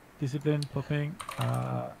 Discipline popping.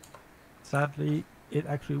 Sadly, it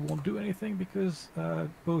actually won't do anything because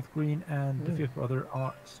both green and the fifth brother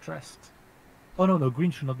are stressed. Oh no,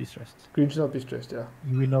 green should not be stressed. Green should not be stressed, yeah.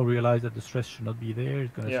 You will now realize that the stress should not be there.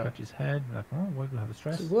 It's gonna Yeah. scratch his head. Like, oh, why do I have a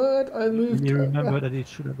stress? What? I moved. You remember that it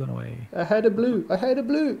should have gone away. I had a blue. I had a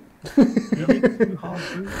blue. You did too hard,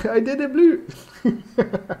 blue. I did a blue.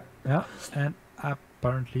 Yeah, and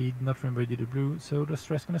apparently did not remember you did a blue, so the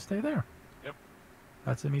stress gonna stay there. Yep.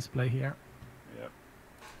 That's a misplay here. Yep.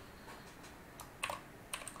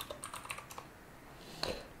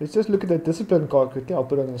 Let's just look at that discipline card quickly. I'll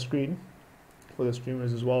put it on the screen for the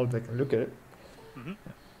streamers as well. They can look at it.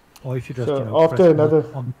 Or if you just So press after another-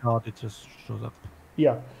 on the card, it just shows up.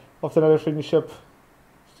 Yeah. After another friendly ship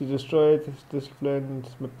to destroy it, this discipline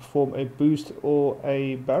may perform a boost or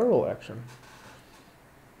a barrel action.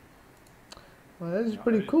 Well, that is Yeah,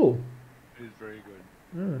 pretty it- cool. It is very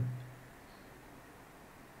good.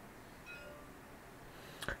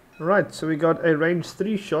 Right, so we got a range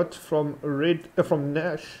 3 shot from from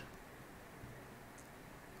Nash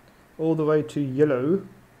all the way to yellow.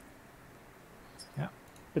 Yeah.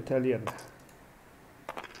 Battalion.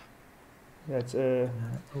 That's a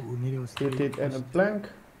Needles hit it and a blank.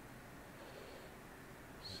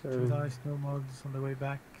 2 So dice, no mods on the way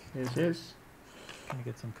back. yes. Can you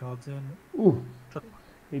get some cards in? Ooh, Shot.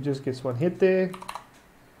 he just gets one hit there.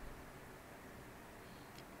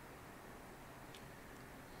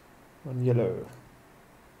 On yellow.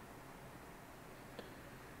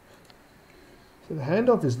 So the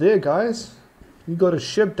handoff is there, guys. You got a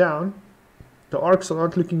ship down. The arcs are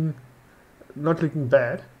not looking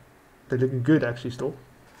bad. They're looking good actually still.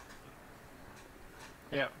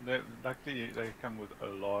 Yeah, luckily they come with a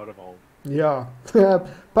lot of hull. Yeah.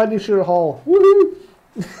 Punisher Hall. Woohoo!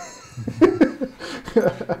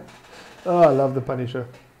 Oh, I love the Punisher.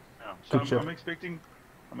 Yeah. So Good ship. I'm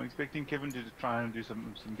expecting Kevin to try and do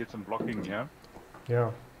get some blocking here.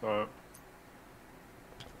 Yeah. So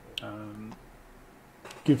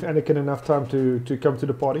Give Anakin enough time to come to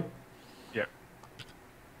the party. yeah.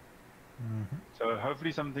 So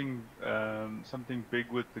hopefully something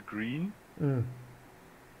big with the green.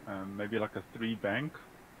 Maybe like a 3 bank.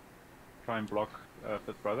 Try and block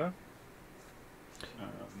Fifth Brother.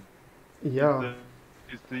 Yeah.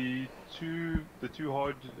 Is the two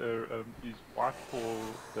hard is white for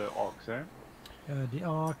the arcs, eh? The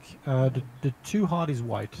arc, the 2 hard is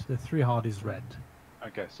white, the 3 hard is red.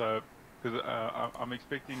 Okay, so because I'm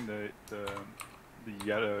expecting the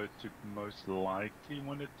yellow to most likely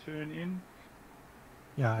want to turn in.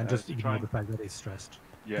 Yeah, and just to ignore try the fact that it's stressed.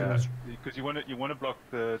 Yeah, because you want to block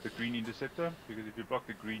the green interceptor, because if you block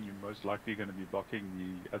the green, you're most likely going to be blocking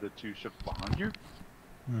the other 2 ships behind you.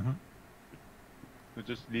 It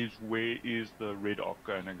just leaves where is the red arc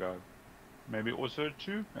going to go. Maybe also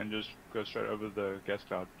 2 and just go straight over the gas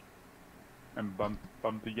cloud and bump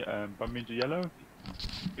into yellow.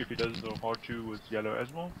 If he does the hard 2 with yellow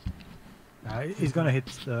as well. He's gonna hit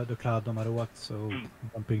the cloud no matter what, so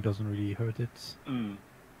bumping doesn't really hurt it.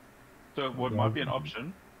 So what might be an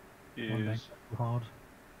option One bank is too hard.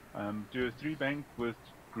 do a 3 bank with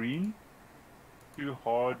green, 2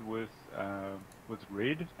 hard with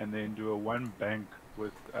red, and then do a 1 bank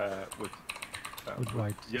with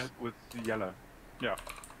white. Yeah, with yellow. Yeah.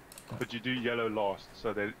 But you do yellow last,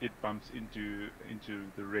 so that it bumps into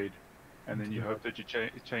the red, and then you hope that you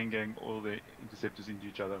chain gang all the interceptors into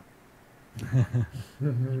each other.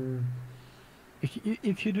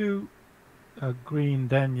 If you do green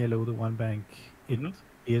then yellow the 1 bank, it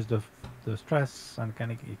is the stress and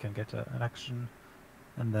you can get an action,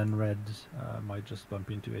 and then red might just bump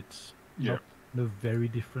into it. Yeah. Not in a very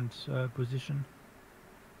different position,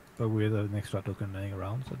 but with an extra token laying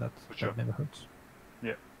around, so that never hurts.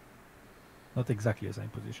 Yeah. Not exactly the same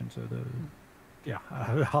position, so I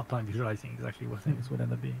have a hard time visualizing exactly what things would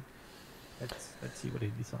end up being. Let's see what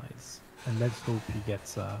he decides, and let's hope he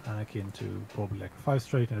gets Anakin to probably like 5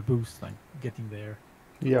 straight and a boost, like getting there.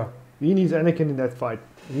 Yeah, he needs Anakin in that fight.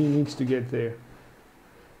 He needs to get there.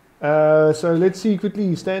 So let's see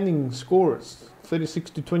quickly standing scores.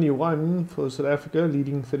 36-21 for South Africa,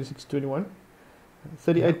 leading 36-21.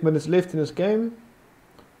 38 minutes left in this game.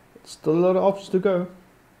 Still a lot of options to go.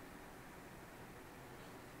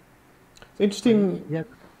 It's interesting.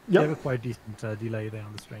 You have a quite decent delay there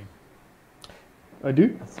on the stream. I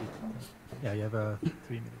do. Yeah, you have 3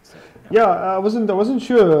 minutes. Yeah, I wasn't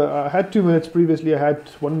sure. I had 2 minutes previously. I had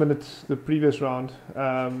 1 minute the previous round,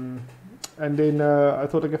 and then I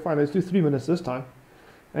thought, okay, fine, let's do 3 minutes this time.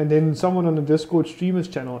 And then someone on the Discord streamers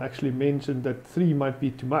channel actually mentioned that 3 might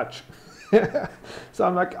be too much. So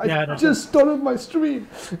I'm like, I just started my stream.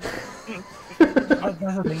 That's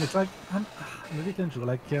the thing. It's like I'm a bit unsure.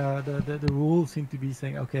 Like the rules seem to be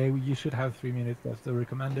saying, okay, you should have 3 minutes. That's the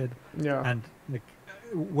recommended. Yeah. And like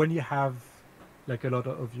when you have like a lot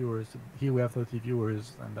of viewers, here we have 30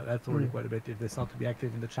 viewers, and that's already quite a bit. If they start to be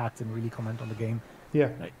active in the chat and really comment on the game,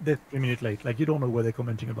 like they're 3 minutes late. Like you don't know what they're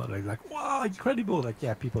commenting about. Like wow, incredible! Like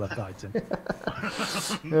people have died. And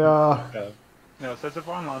Yeah, so it's a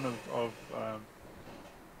fine line of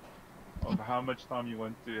how much time you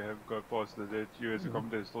want to have go past that you as a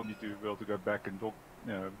commentator still need to be able to go back and talk,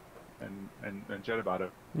 and chat about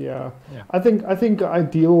it. Yeah. I think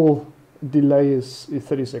ideal delay is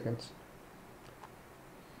 30 seconds.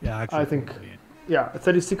 Yeah, actually, I think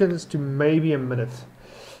 30 seconds to maybe a minute.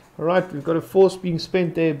 All right, we've got a force being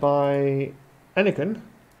spent there by Anakin.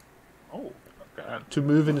 Oh, okay. To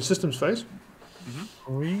move in the systems phase.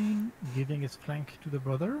 Green giving his flank to the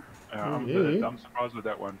brother. I'm surprised with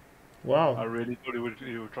that one. Wow. I really thought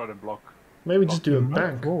he would try to block. Maybe just do a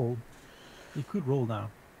bank. Roll. He could roll now.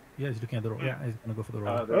 Yeah, he's looking at the roll. Yeah, he's going to go for the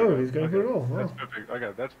roll. He's going for the roll. Wow. That's perfect.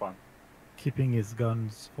 Okay, that's fine. Keeping his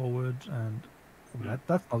guns forward, and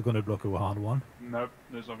that's not going to block a hard one. Nope,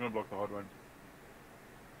 it's not going to block the hard one.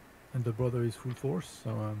 And the brother is full force,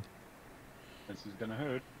 so... This is going to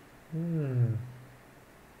hurt.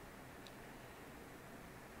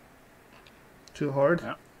 Too hard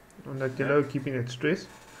on that yellow, keeping it straight.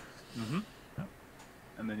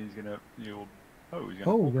 And then he's gonna he's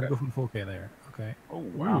gonna go for 4K there. Okay. Oh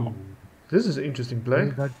wow. Ooh. This is an interesting play.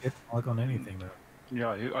 Did that get mark on anything there?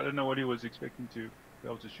 Yeah, I don't know what he was expecting to be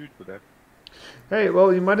able to shoot with that. Hey,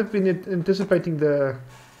 well, you might have been anticipating the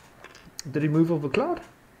removal of the cloud.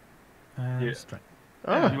 Strength.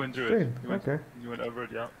 He went through it. He went over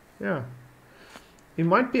it. Yeah. He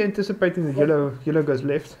might be anticipating the yellow goes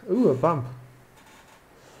left. Ooh, a bump.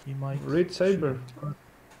 He might. Red saber.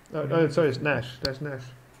 Sorry, it's Nash. That's Nash.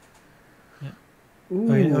 Yeah. Ooh.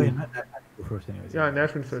 Nash go first anyways. Yeah,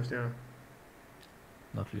 Nash went first. Yeah.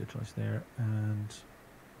 Not really a choice there, and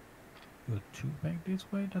go 2 bank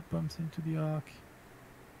this way. That bumps into the arc.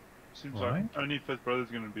 Seems like only Fifth Brother's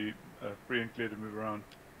going to be free and clear to move around.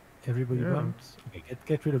 Everybody bumps. Okay,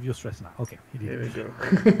 get rid of your stress now. Okay, there we go.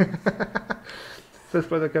 Fifth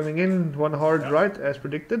Brother coming in, 1 hard right as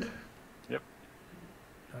predicted. Yep.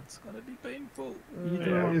 That's gonna be painful.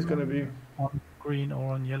 It's gonna be on green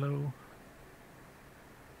or on yellow.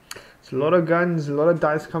 It's a lot of guns, a lot of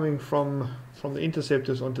dice coming from the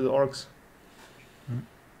interceptors onto the orcs.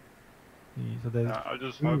 So I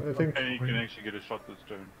just hope Annie can actually get a shot this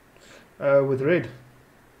turn. With red.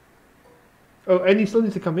 Oh, and he still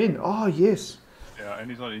needs to come in. Oh, yes. Yeah, and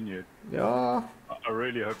he's not in yet. Yeah. I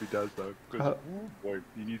really hope he does though, because boy,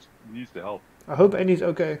 he needs the help. I hope Annie's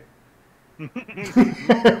okay.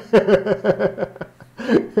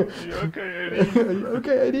 You okay, Eddie? Are you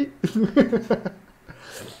okay, Eddie?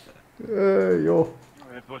 Yo.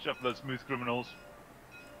 We have to watch out for those smooth criminals.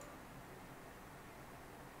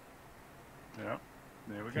 Yeah,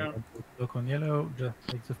 there we go. Look on yellow, just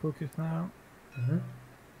takes the focus now. Mm-hmm.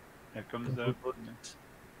 Here comes the...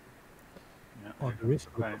 Yeah, On the wrist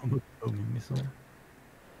of right. the homing missile.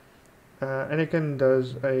 Anakin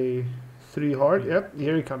does a 3 hard. Yep,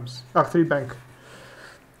 here he comes. 3 bank.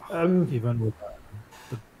 Even with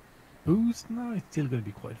the boost now, it's still going to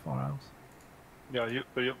be quite far out. Yeah,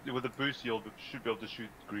 with the boost, you should be able to shoot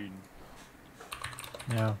green.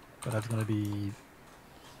 Yeah, but that's going to be...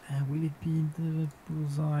 will it be in the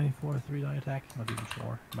bullseye for a 3-die attack? Not even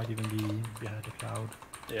sure. Might even be behind the cloud.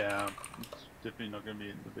 Yeah, it's definitely not going to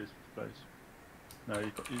be in the best place. No,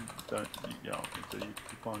 you don't. Yeah, so you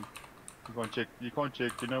can't check. You can't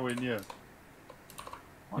check. You're nowhere near.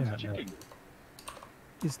 Why is he checking?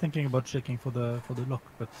 He's thinking about checking for the lock,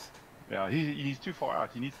 but yeah, he's too far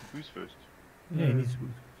out. He needs to boost first. Yeah, he needs to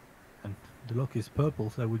boost. And the lock is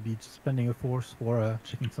purple, so that would be spending a force for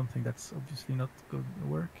checking something that's obviously not going to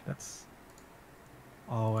work. That's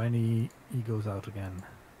and he goes out again.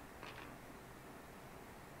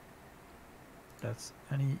 That's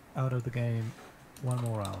any out of the game. One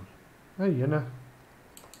more round. Hey, you know.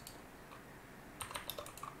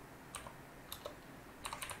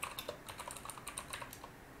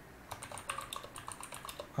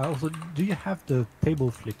 Also, do you have the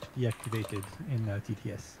table flick deactivated in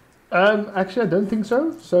TTS? Actually, I don't think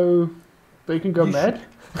so. So they can go mad.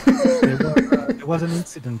 There was an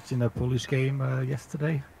incident in a Polish game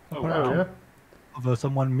yesterday. Oh wow! Yeah. Of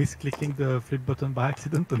someone misclicking the flip button by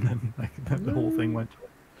accident, and then the whole thing went.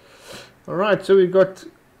 All right, so we've got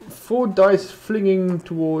 4 dice flinging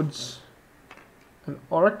towards an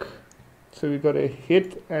arc. So we've got a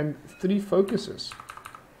hit and 3 focuses,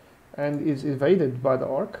 and is evaded by the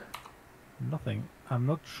arc. Nothing. I'm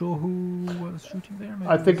not sure who was shooting there. Maybe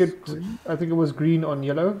I think green? I think it was green on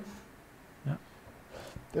yellow. Yeah.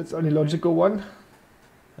 That's the only logical one.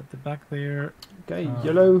 At the back there. Okay,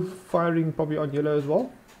 yellow firing probably on yellow as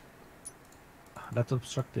well. That's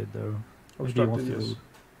obstructed though. Obstructed, yes.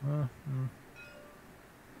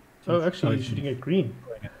 Oh, actually, he's shooting at green.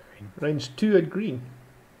 Range 2 at green.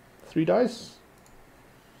 3 dice.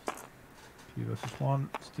 2 versus 1.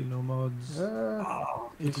 Still no mods.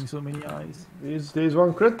 Hitting so many eyes. There's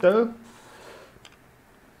 1 crit though.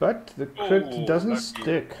 But the crit doesn't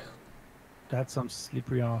stick. That's some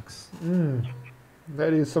slippery arcs.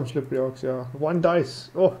 That is some slippery arcs, yeah. 1 dice.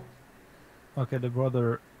 Oh. Okay, the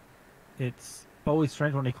brother. It's always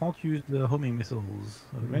strange when he can't use the homing missiles.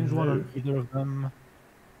 Range 1 on either of them.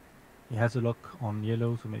 He has a lock on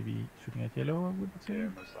yellow, so maybe shooting at yellow, I would say. Yeah,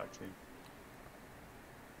 most likely.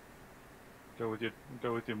 Go with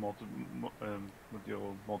your multi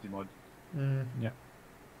mod. Yeah.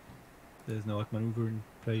 There's no like maneuver in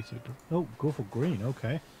place. Oh, go for green.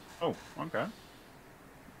 Okay. Oh, okay.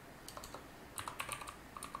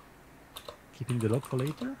 Keeping the lock for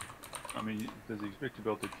later. I mean, does he expect to be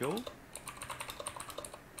able to kill?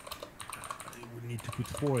 He would need to put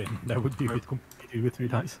 4 in. That would be a bit complicated with 3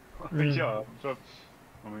 dice. Yeah. So,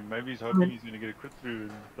 I mean, maybe he's hoping he's going to get a crit through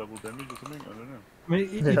and double damage or something. I don't know. I mean,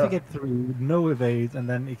 if you get through with no evade and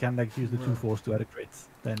then he can like use the 2 force to add a crit,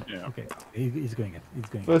 then okay, he's going it. He's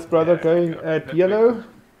going. First brother going at yellow.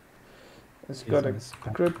 It's got a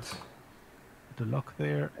crit. The lock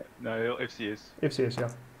there. No, FCS. FCS,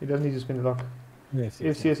 yeah. He doesn't need to spin the lock. Yes,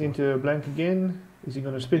 FCS into a blank again. Is he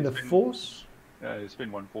going to spin the force? Yeah,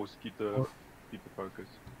 spin 1 force to keep the focus.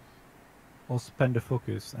 Or spend a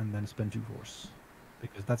focus and then spend 2 force,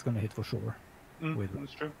 because that's going to hit for sure.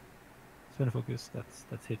 That's true. Spend a focus.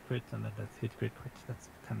 That's hit crit, and then that's hit crit crit. That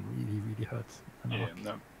can really hurt. Yeah,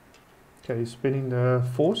 no. Okay, he's spinning the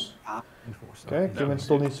force. Force. Okay, Kevin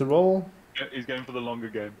still needs to roll. He's going for the longer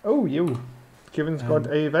game. Oh, Kevin's got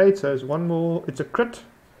a evade, so it's 1 more. It's a crit.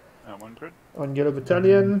 1 crit. On yellow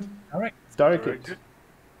battalion. Direct hit.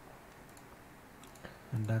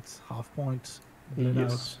 And that's half point.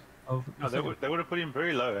 Yes. They would have put him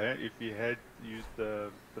very low, if he had used the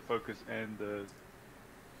focus and the...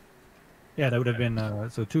 Yeah, that would have been,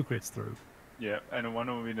 so 2 crits through. Yeah, and 1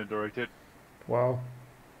 would have been a direct hit. Wow.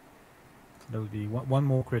 So that would be 1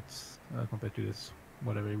 more crits compared to this,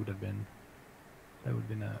 whatever it would have been. That would have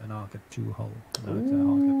been an arc at 2 hull. Now it's an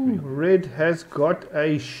arc at 3 hull. Red has got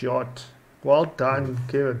a shot. Well done,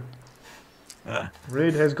 Kevin.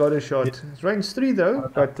 Red has got a shot. It's range 3 though,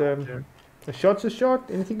 but a shot's a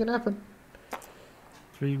shot. Anything can happen.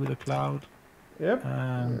 3 with a cloud. Yep.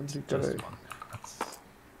 And just 1. That's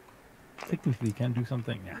technically can do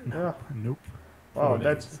something. Yeah. No. Yeah. Nope. Wow,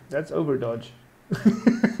 that's over dodge.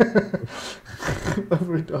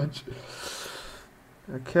 Over a dodge.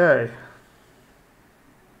 Okay.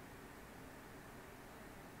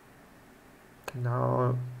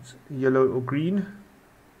 Now yellow or green.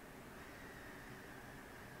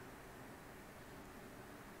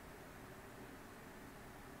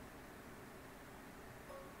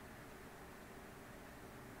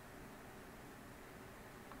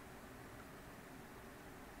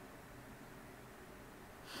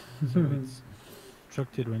 So it's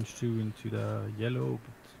structured range 2 into the yellow,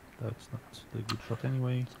 but that's not the good shot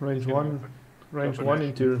anyway. Range Can one. Range for one Nash.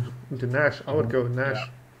 into Nash. I would go with Nash.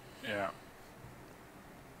 Yeah.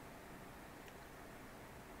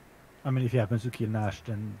 I mean, if he happens to kill Nash,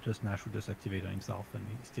 then just Nash will just activate on himself and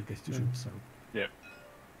he still gets to shoot, so... Yeah.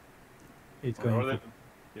 It's Or going rather for...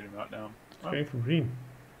 get him out now. Going for green.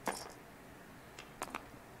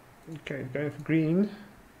 Okay, going for green.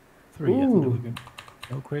 3, I think Ooh. that would be...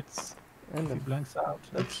 No crits. And He a blanks out.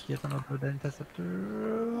 That's yet another dead interceptor.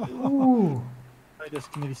 ooh. I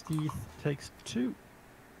just in his teeth takes 2.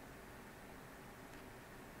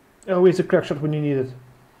 Always a crack shot when you need it.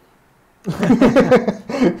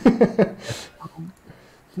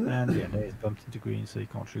 And yeah, there is bumped into green, so he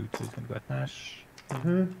can't shoot, so he's gonna go at Nash.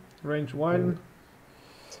 Range one.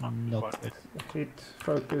 It's not fine. it. Hit,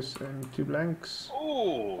 focus, and 2 blanks.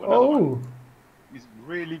 Oh, another one. Oh, He's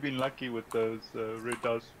really been lucky with those red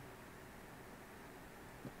dice.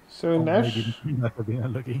 so Nash. Maybe that have been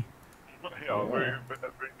unlucky. Yeah, very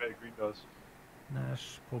bad green dice.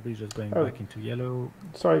 Nash probably just going Oh. back into yellow.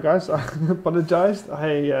 Sorry guys, I apologized.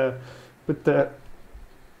 I put the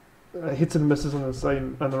hits and misses on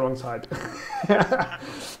the wrong side.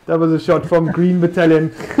 That was a shot from Green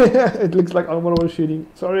Battalion. It looks like Arnar was shooting.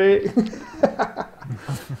 Sorry.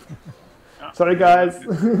 Sorry guys.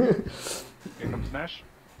 Here comes Nash.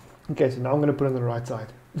 Okay, so now I'm gonna put it on the right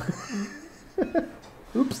side.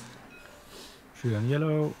 Oops. Shoot on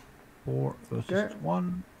yellow. 4 versus Okay.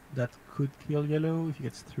 1. That could kill yellow if he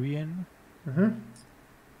gets 3 in.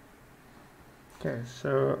 Okay,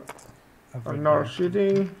 so I've read Arnar that.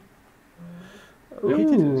 shooting. Hit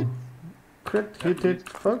it. Ooh. Crit, hit it,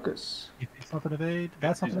 focus. If it's not an evade,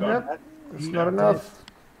 that's not He's an gone. evade. It's He not evaded. enough.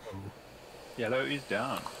 Yellow is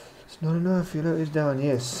down. It's not enough. Yellow is down,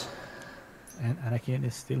 yes. And Anakin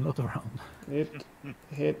is still not around. Hit,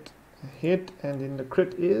 hit, and then the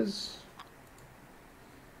crit is.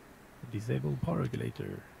 Disabled power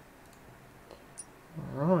regulator.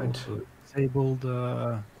 Right. Also disabled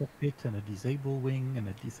cockpit and a disabled wing and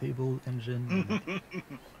a disabled engine.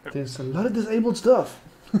 There's a lot of disabled stuff.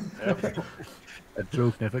 A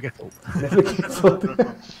joke never gets old. Never gets old.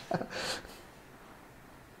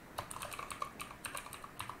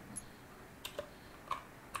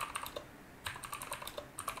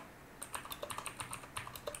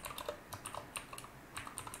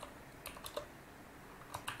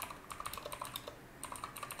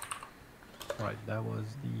 Right, that was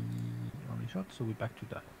the only shot, so we're back to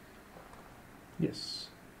that. Yes.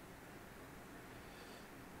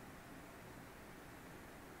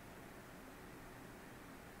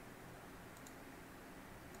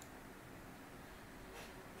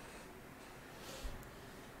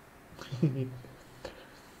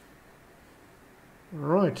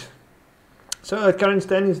 Right. So at current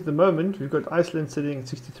standings at the moment, we've got Iceland sitting at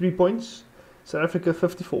 63 points, South Africa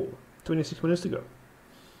 54, 26 minutes to go.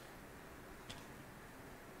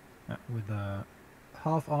 With a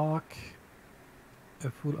half arc, a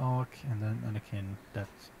full arc, and then Anakin.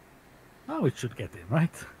 That's oh, it should get in,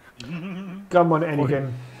 right? Come on,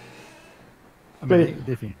 Anakin. I mean, But- he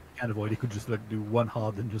definitely can't avoid. He could just like do one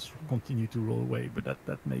hard and just continue to roll away, but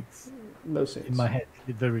that makes No sense. in my head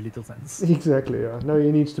very little sense. Exactly, yeah. No,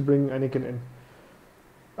 he needs to bring Anakin in.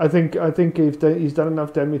 I think if he's done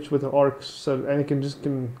enough damage with the arcs, so Anakin just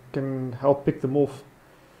can help pick them off.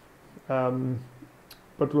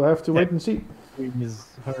 But we'll have to wait and see. Green is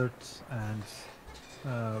hurt, and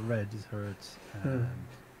red is hurt, and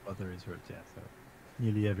other is hurt. Yeah, so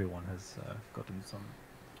nearly everyone has gotten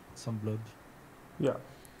some blood. Yeah.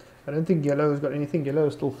 I don't think yellow has got anything. Yellow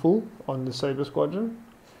is still full on the Saber Squadron.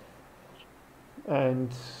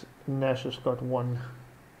 And Nash has got 1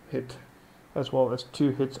 hit, as well as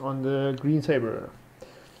 2 hits on the Green Saber.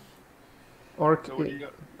 Arc. So what do you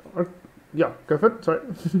got? Yeah, go for it. Sorry.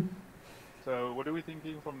 So what are we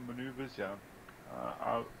thinking from maneuvers here?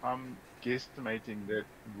 I'm guesstimating that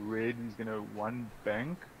red is going to one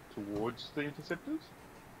bank towards the interceptors.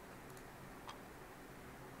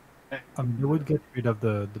 I mean, they would get rid of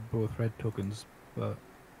the both red tokens, but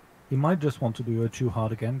he might just want to do a too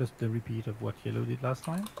hard again, just the repeat of what yellow did last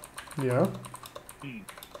time. Yeah.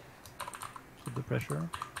 So the pressure.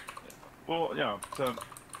 Well, yeah. So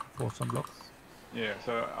for some blocks. yeah.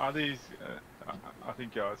 So are these? I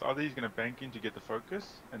think yeah. Are these going to bank in to get the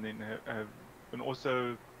focus, and then have and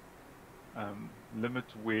also limit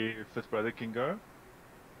where Fifth Brother can go,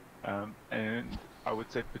 and I would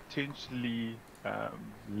say potentially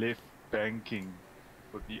left banking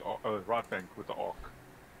with the right bank with the arc.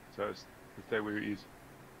 So to stay where he is.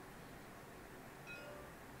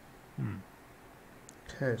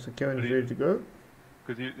 Okay, so Kevin's ready to go.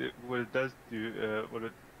 Because what it does do, what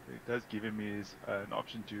it does give him is an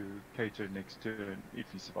option to cater next turn if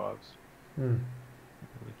he survives.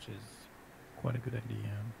 Which is quite a good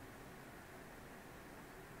idea.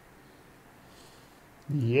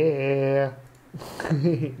 Yeah.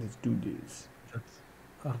 Let's do this. But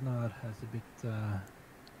Arnar has a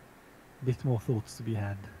bit more thoughts to be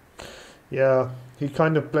had. Yeah, he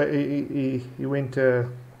kind of he went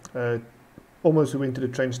almost went to the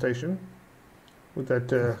train station with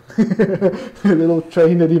that little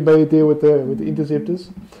train that he made there with the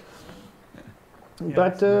interceptors. Yeah,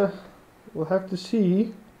 But we'll have to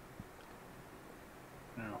see.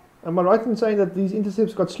 Yeah. Am I right in saying that these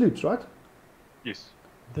intercepts got sloops, right? Yes.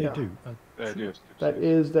 They Yeah. do. They do. That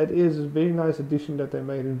is a very nice addition that they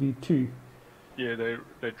made in V2. Yeah,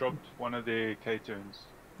 they dropped one of their K turns.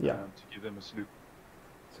 Yeah. To give them a sloop.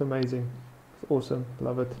 It's amazing. It's awesome.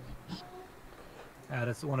 Love it.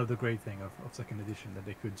 That's one of the great things of second edition, that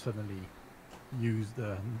they could suddenly use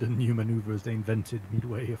the new maneuvers they invented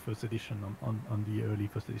midway of first edition on the early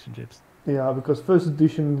first edition ships. Yeah, because first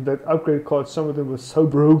edition, that upgrade cards, some of them were so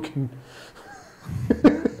broken.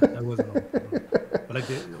 That wasn't all. But like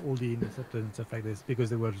all the interceptors and stuff like this, because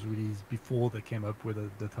they were released before they came up with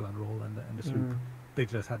the Talon roll and the sloop, they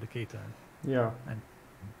just had the K-turn. Yeah. And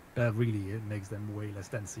that really it makes them way less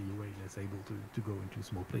dancy, way less able to go into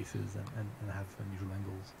small places and have unusual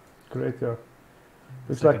angles. Correct, yeah.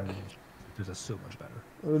 Looks Second like this is so much better.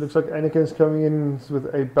 it looks like Anakin's coming in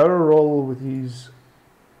with a barrel roll with his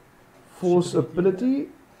force ability.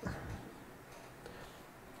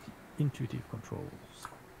 Intuitive controls.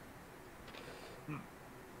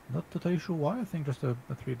 Not totally sure why. I think just a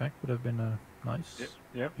 3-bank would have been nice.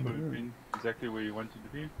 Yep. Would have been exactly where you wanted to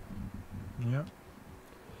be. Yeah.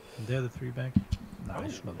 And there the 3-bank.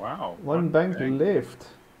 Nice. Oh, wow. One bank left.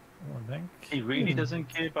 1 bank. He really doesn't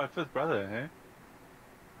care about Fifth Brother, eh?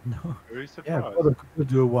 No. Very Yeah, surprised. brother could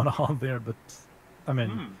do a 1/2 there, but I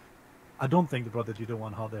mean, I don't think the brother did a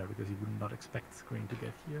 1/2 there because he would not expect Green to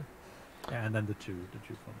get here. And then the two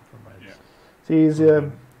from Red. Yeah. See,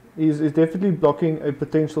 he's definitely blocking a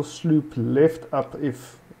potential sloop left up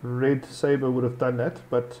if Red Saber would have done that,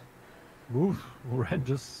 but Oof, Red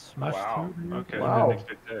just smashed Wow. through. Okay. Wow. Didn't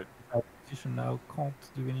expect that. Position now can't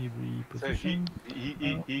do any So reposition.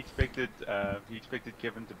 he expected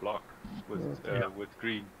Kevin to block with Yeah. with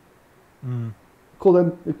Green. call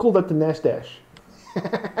that the Nash Dash.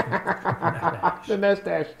 The Nash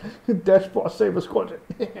Dash. Dash past Saber Squadron.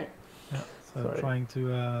 Yeah, so Sorry. trying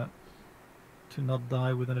to not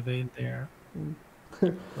die with an evade there.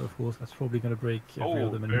 But of course, that's probably going to break every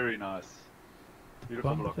other minute. Very nice. Beautiful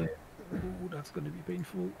Bump block. there. Ooh, that's going to be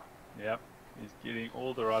painful. Yep. He's getting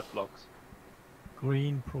all the right blocks.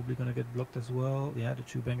 Green probably going to get blocked as well. Yeah, the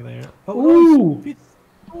 2-bank there. Ooh! Nice.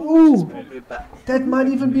 Ooh! That might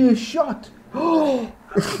even be a shot.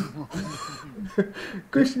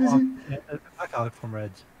 Question is, Back out from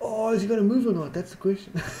Red. is he going to move or not? That's the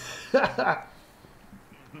question.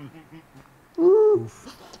 Ooh.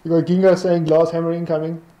 Oof. You got Ginga saying glass hammer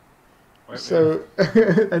incoming. So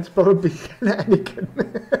that's probably Anakin.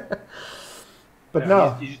 But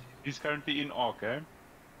now, he's currently in arc, eh?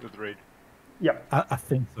 With Red. yeah. I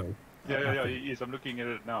think so. Yeah, he is. I'm looking at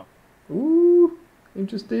it now. Ooh,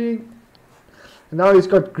 interesting. And now he's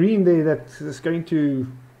got Green there that is going to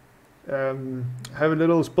have a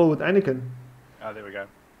little spill with Anakin. Ah, there we go.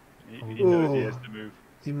 He knows he has to move.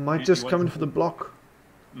 He might He just wants come in to- for the block.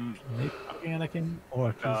 Maybe Anakin or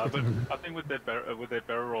at least But get him- I think with that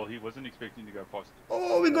barrel roll, he wasn't expecting to go past.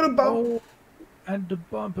 Oh, we got a bump. Oh, and the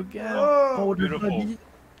bump again. Oh, there's beautiful. gonna be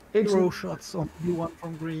It's hero shots on blue one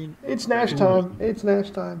from Green. it's Nash time. It's Nash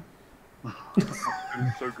time.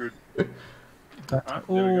 So good. That, Ah,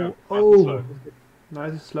 there we go. Oh. Nice and slow.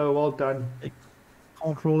 Nice and slow. Well done.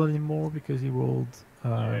 can't roll anymore because he rolled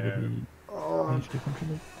Yeah. the Oh, HP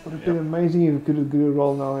control. would have been amazing if we could do a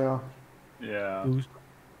roll now. Yeah. Yeah. Boost.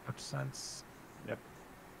 Much sense. Yep.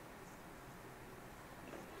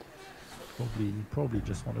 Probably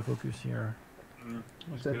just want to focus here.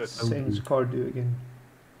 What's Let's that do Saints card do again?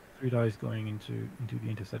 3 dice going into the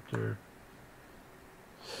interceptor.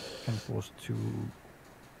 Can force two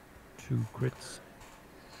crits.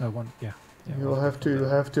 One, yeah, Yeah, You'll well, have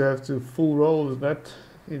to full roll that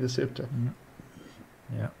interceptor.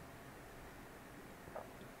 Yeah.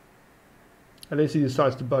 Unless he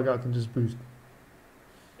decides to bug out and just boost.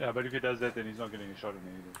 Yeah, but if he does that, then he's not getting a shot in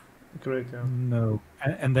either. Correct, yeah. No,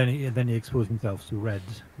 and then he exposed himself to red,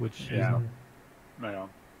 which is Yeah. not. No.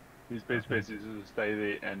 His best bet is to stay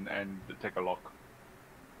there and take a lock.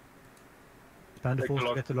 Plan to Take the force to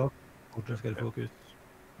lock. get the lock, or just get focused.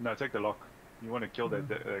 No, take the lock. You want to kill that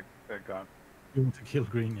guy. You want to kill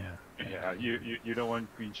green, yeah. Yeah, you don't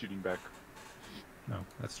want green shooting back. No,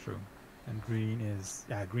 that's true. And green is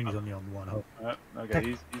only on one hope.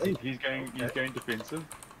 Okay, he's going defensive.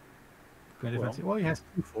 Going defensive. Well, he has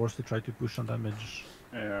 2 force to try to push on damage.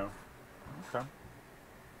 Yeah. Okay.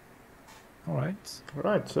 All right.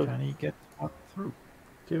 Alright, so Can he get one through?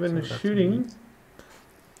 given So that's shooting,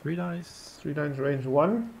 3 dice 3 times range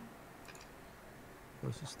 1.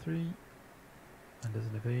 versus 3, and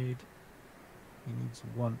doesn't evade. He needs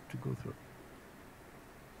 1 to go through.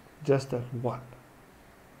 Just that 1.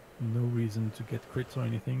 No reason to get crits or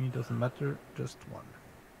anything. It doesn't matter. Just 1.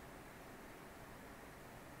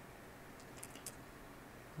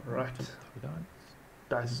 Right. 3 dice.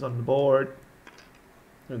 Dice is on the board.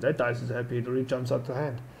 And that dice is happy, it already jumps out the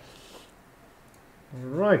hand.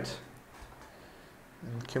 Right.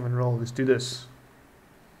 And Kevin roll, let's do this.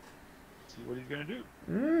 See what he's gonna do.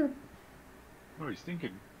 Mm. Oh, he's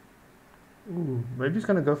thinking. Ooh, maybe he's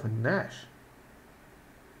gonna go for Nash.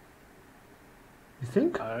 You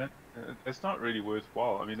think? It's not really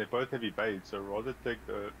worthwhile. I mean, they both have evade, so rather take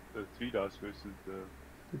the 3 dice versus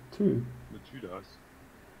The 2. the 2 dice.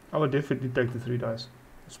 I would definitely take the 3 dice.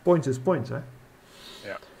 It's points is points, eh?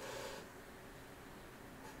 Yeah.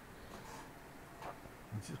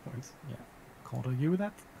 It's just points. Yeah. Can't argue with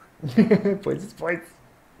that. Points is points.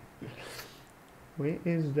 Where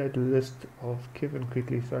is that list of Kevin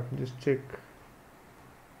quickly so I can just check?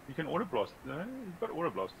 You can auto blast. No, you've got auto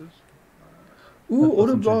blasters. Ooh, That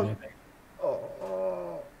auto doesn't change blast. anything.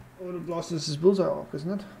 Oh, auto blasters is bullseye arc,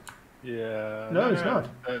 isn't it? Yeah. No, it's not.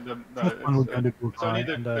 No, First one will go into it's bullseye,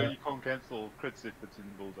 only and, you can't cancel crits if it's in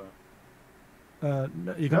bullseye.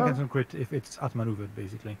 no, you can No? cancel crit if it's outmaneuvered,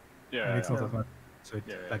 basically. Yeah. And it's yeah. not outmaneuvered. So it's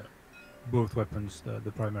Yeah, like both weapons,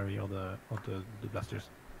 the primary or the blasters,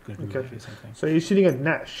 going to do Okay. exactly the same thing. So you're shooting at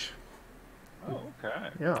Nash. Oh, okay.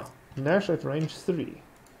 Yeah. Nash at range 3.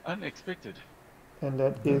 Unexpected. And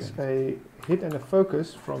that is a hit and a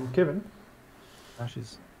focus from Kevin. Ash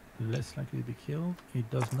is less likely to be killed. He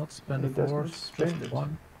does not spend He a does not force, spend just it.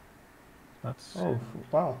 1. That's Oh,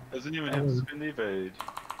 wow. Doesn't even have to spend evade.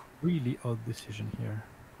 really odd decision here.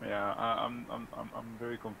 Yeah, I'm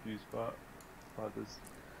very confused by this.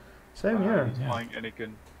 Same here. He's Yeah. flying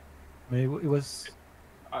Anakin. I mean, it was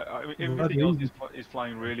I mean, Well, everything else really- is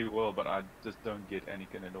flying really well, but I just don't get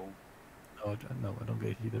Anakin at all. no, I don't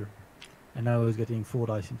get it either. And now he's getting 4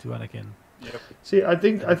 dice into Anakin. Yep. See, I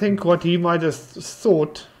think what he might have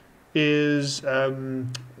thought is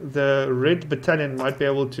the red battalion might be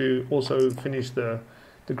able to also finish the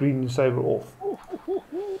green saber off.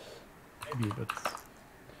 Maybe, but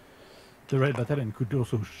the red battalion could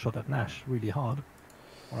also shot at Nash really hard.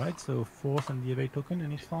 Alright, so force and the evade token, and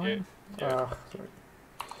he's fine. Yeah. Ah, sorry.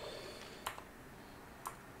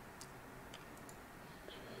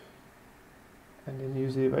 And then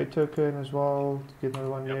use the evade token as well to get another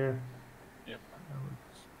one Yep. there.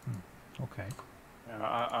 Okay.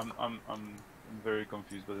 Yeah, I'm very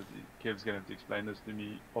confused, but Kev's gonna have to explain this to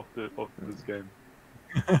me after this game.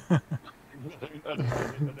 I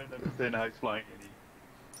don't understand how he's flying any.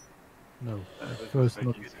 No. That's First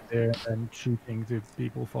making not sense. there and shooting to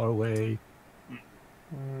people far away.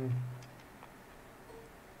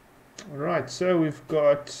 Alright, so we've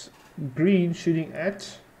got green shooting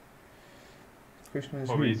at. Question is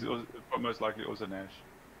Probably who? he's most likely also Nash.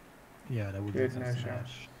 Yeah, that would Good make sense. Nash, yeah.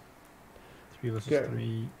 Nash. 3 versus Go.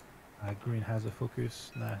 3. Green has a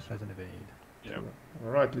focus, Nash has an evade. Yeah.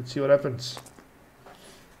 Alright, let's see what happens.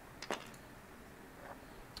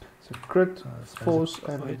 So crit, Spends force,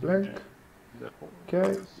 a and a fight. blank. That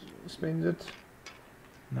Okay, spends it.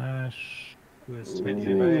 Nash with spins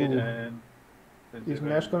Ooh. evade and spins Is evade.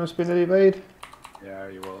 Nash gonna spin the evade? Yeah,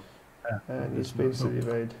 you will. And he there's spins the no-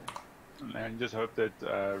 evade. And just hope that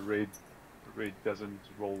red doesn't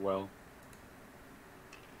roll well.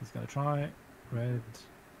 He's gonna try. Red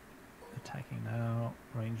attacking now.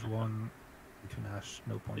 Range 1 into Nash.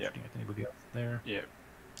 No point Yep. shooting at anybody else there. Yeah.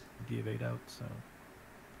 The evade out, so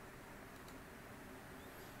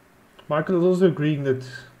Michael is also agreeing that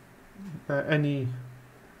Annie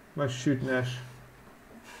must shoot Nash.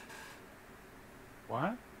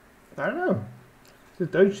 What? I don't know. So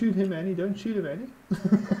don't shoot him, Annie. Don't shoot him,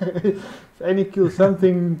 Annie. If any kills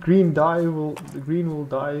something, the green will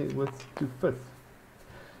die with to 5th.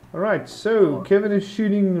 Alright, so Kevin is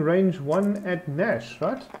shooting range 1 at Nash,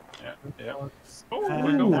 right? Yeah, yeah. Oh,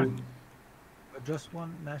 we got one. Just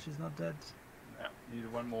one. Nash is not dead. Yeah,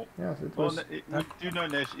 need one more. Yes, it Well, was. we do know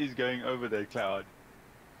Nash is going over the cloud.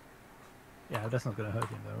 Yeah, that's not gonna hurt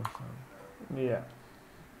him though. So. Yeah.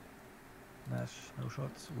 Nash, no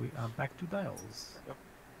shots. We are back to dials. Yep.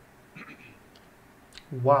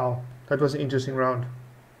 Wow, that was an interesting round.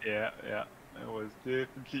 Yeah, yeah. It was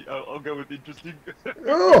definitely. I'll go with interesting.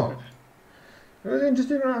 Oh! That was an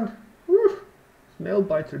interesting round. Woo. Nail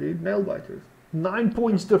biter, dude. Nail biters. 9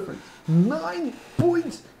 points difference. 9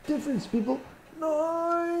 points difference, people.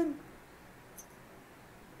 9!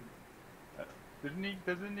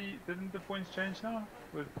 Didn't the points change now?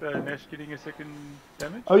 With Nash getting a second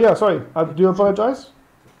damage? Oh, yeah, sorry. I do apologize.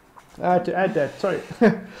 I had to add that. Sorry.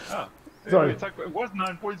 Oh. Sorry. It's like, it was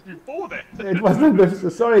 9 points before that. It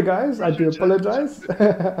wasn't. Sorry, guys. I do apologize.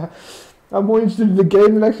 I'm more interested in the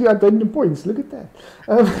game than actually adding the points. Look at that.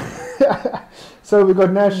 So we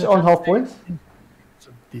got Nash on half points.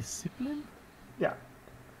 So discipline? Yeah.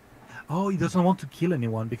 Oh, he doesn't want to kill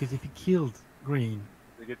anyone because if he killed green,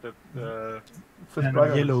 They get the First and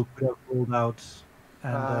yellow could have rolled out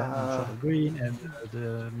and shot the green, and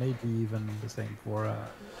maybe even the same for.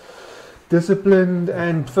 Disciplined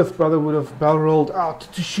and 5th brother would have barrel rolled out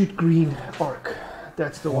to shoot green arc.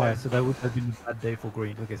 That's the one. So that would have been a bad day for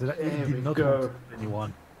green. Okay, so that There he we did not go. want to kill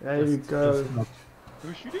anyone. There you go.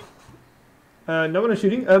 who's shooting? No one is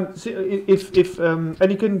shooting. See, if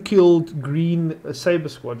Anakin killed green Saber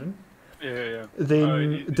Squadron, Yeah.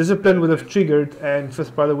 then Discipline would have triggered and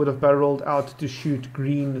 5th brother would have barrel rolled out to shoot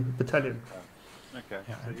green battalion. Okay.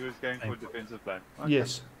 Yeah. So he was going for a defensive plan. Okay.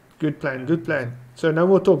 Yes. Good plan, good plan. So no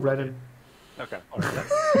more talk, Brandon. Okay.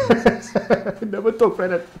 Alright. No more talk,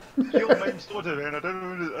 Brandon. Your main starter, man. I don't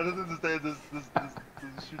understand this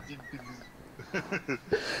shooting thing.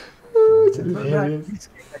 It's But hilarious.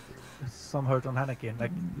 some hurt on Anakin,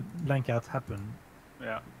 like blank out happened.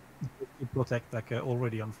 Yeah. To protect like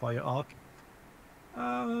already on fire arc.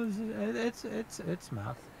 It's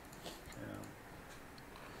math. Yeah.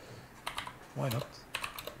 Why not?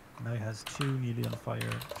 Now he has 2 nearly on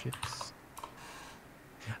fire ships.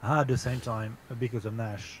 At the same time, because of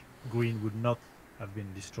Nash, green would not have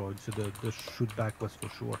been destroyed, so the shoot back was for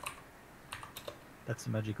sure. That's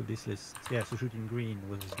the magic of this list. Yeah, so shooting green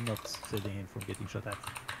was not saving him from getting shot at.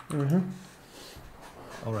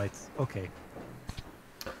 Alright, okay.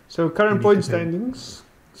 So current point standings.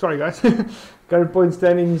 Sorry, guys. Current point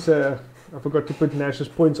standings. I forgot to put Nash's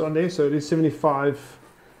points on there. So it is 75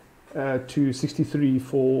 to 63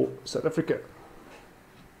 for South Africa.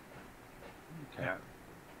 Okay.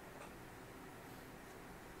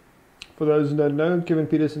 For those who don't know, Kevin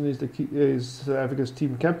Pederson is South Africa's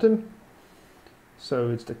team captain. So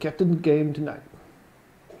it's the captain game tonight.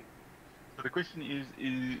 So the question is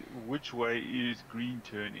which way is green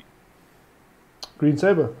turning? Green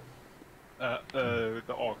Saber. The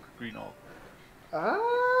arc, green arc.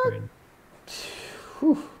 Green.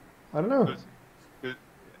 I don't know.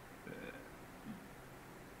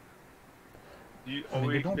 Are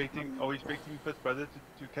we expecting 5th brother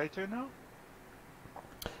to K-turn now?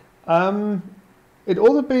 It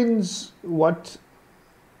all depends what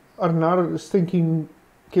Arnar is thinking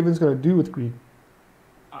Kevin's going to do with green.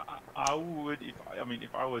 I would,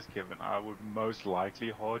 if I was Kevin, I would most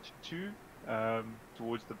likely hard to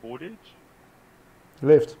towards the board edge.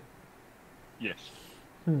 Left. Yes.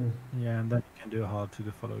 Yeah, and then you can do a hard to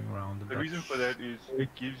the following round. The reason for that is it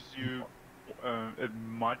gives you, it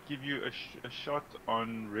might give you a shot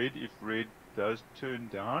on red if red does turn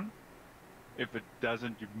down. If it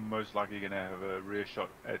doesn't, you're most likely going to have a rear shot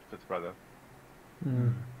at 5th brother.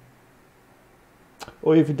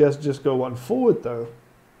 Or if he does just go one forward, though,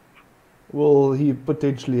 will he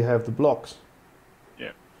potentially have the blocks?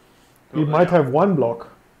 Yeah. He might have one block.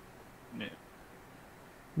 Yeah.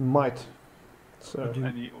 Might. So.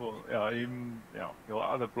 And he'll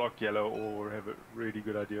either block yellow or have a really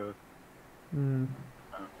good idea,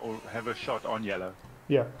 or have a shot on yellow.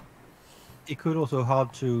 Yeah. He could also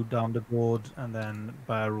hard to down the board and then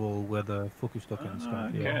barrel where the focus tokens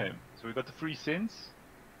currently are. Okay, so we got the 3 cents.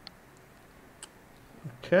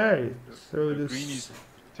 Okay, so the this green is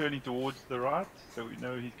turning towards the right, so we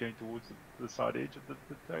know he's going towards the side edge of the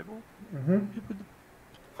table.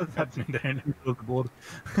 What's happening there in the middle of the board?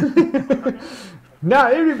 Now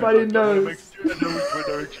everybody knows. Make sure I know which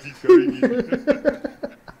direction he's going in.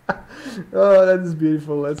 Oh, that is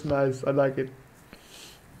beautiful. That's nice. I like it.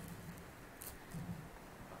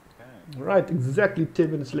 Right, exactly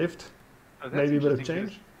 10 minutes left. Maybe a bit of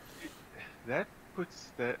change. that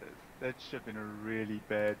puts that ship in a really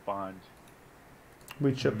bad bind.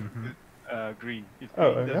 Which ship? Green. If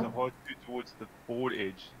Oh, Green does yeah. a hard two towards the board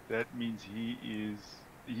edge, that means he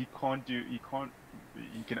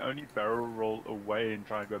can only barrel roll away and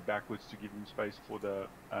try and go backwards to give him space for the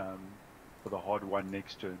hard one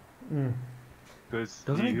next turn. Because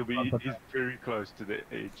he's very close to the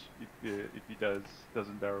edge if he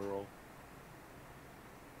doesn't barrel roll.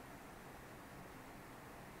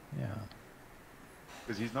 Yeah.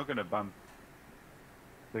 Because he's not going to bump.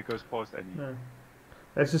 That goes past any. No.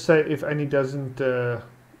 Let's just say if Annie doesn't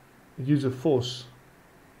use a force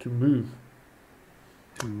to move.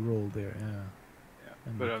 To roll there, yeah. Yeah.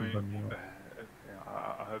 But I mean,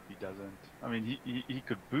 I hope he doesn't. I mean, he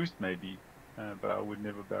could boost maybe, but I would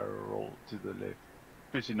never barrel roll to the left.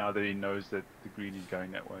 Especially now that he knows that the green is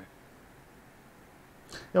going that way.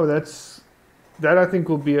 No, that I think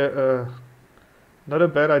will be a not a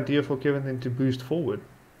bad idea for Kevin then to boost forward.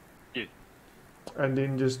 Yeah. And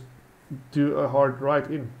then just do a hard right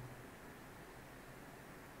in.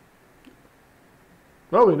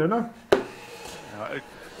 Well, we don't know.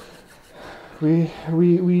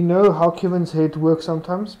 We know how Kevin's head works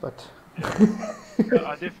sometimes, but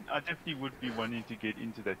I definitely would be wanting to get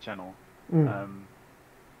into that channel. I'm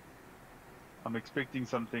expecting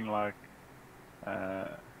something like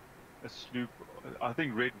a sloop. I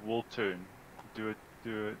think Red will turn, do a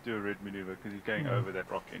red maneuver because he's going over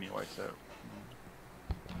that rock anyway. So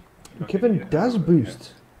Kevin does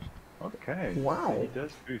boost. Okay. Wow. So he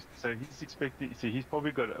does boost. So he's expecting. So he's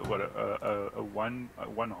probably got a one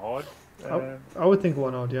hard. I would think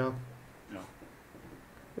one out. Yeah. Yeah.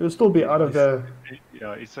 It will still be out of the.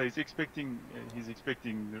 Yeah. So he's expecting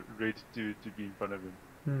the red to be in front of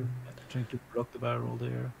him. Trying to block the barrel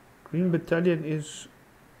there. Green Battalion is.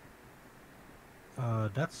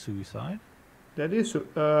 That's suicide. That is.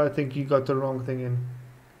 I think he got the wrong thing in.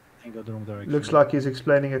 I got the wrong direction. Looks like he's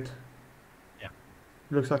explaining it. Yeah.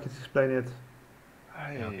 Looks like he's explaining it.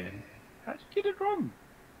 Okay. How'd you get it wrong?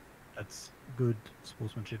 That's good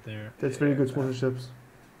sportsmanship there. That's very good sponsorships.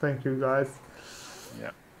 Thank you, guys.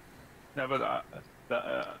 Yeah. No, but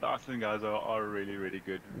the Iceland guys are really, really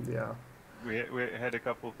good. Yeah. We had a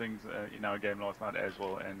couple things in our game last night as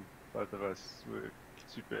well, and both of us were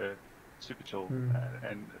super chill,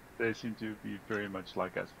 and they seem to be very much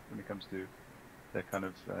like us when it comes to that kind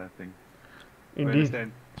of thing. Indeed. We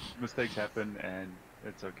understand mistakes happen, and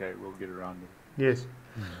it's okay. We'll get around them. Yes.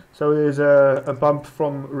 So there's a bump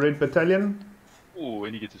from Red Battalion. Oh,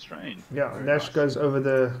 and he gets a strain. Yeah, Very Nash nice. goes over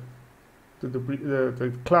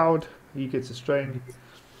the cloud. He gets a strain.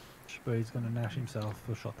 But he's going to Nash himself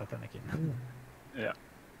for shot at Anakin. Yeah.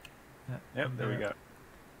 Yep. There we go.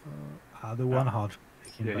 The one hard.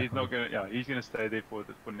 Yeah, he's not gonna. Yeah, he's gonna stay there for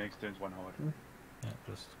next turn's one hard. Yeah,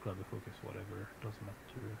 just grab the focus, whatever. Doesn't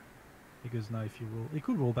matter. Because now if you roll, he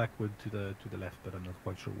could roll backward to the left, but I'm not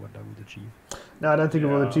quite sure what that would achieve. No, I don't think it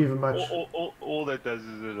will achieve much. All that does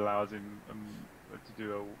is it allows him to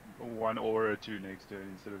do a 1 or a 2 next turn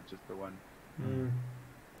instead of just the 1.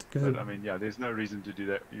 But I mean, yeah, there's no reason to do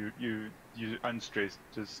that. You unstressed,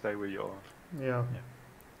 just stay where you are. Yeah.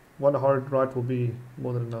 One hard right will be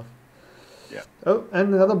more than enough. Yeah. Oh,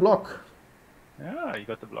 and another block. Yeah, you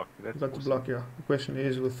got the block. That's Got the awesome. block, yeah. The question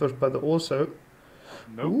is with first brother also.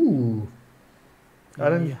 Nope. Ooh. I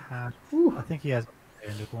think he has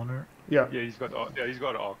in the corner. Yeah. Yeah, he's got an arc. Yeah, I He's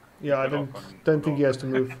got don't arc on- don't think he has to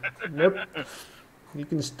move. Nope. You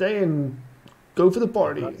can stay and go for the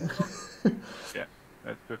party. Yeah,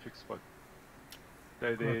 that's perfect spot.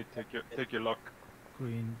 Stay there, take your lock.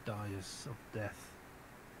 Green dies of death.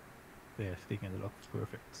 There, sticking the lock is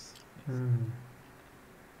perfect. Yes.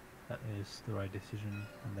 That is the right decision,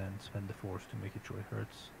 and then spend the force to make it sure it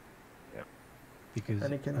hurts. Yep. Because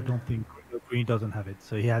And he can- I don't think green doesn't have it.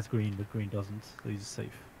 So he has green, but green doesn't. So he's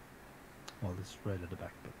safe. Well, it's red at the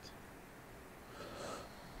back, but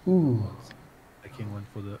Ooh. Anakin went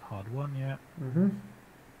for the hard one, yeah. And And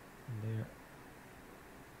there.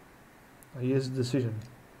 here's the decision.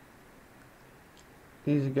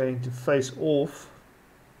 He's going to face off.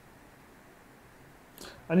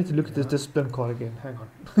 I need to look at this discipline card again. Hang on.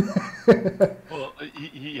 Well,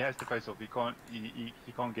 he has to face off. He can't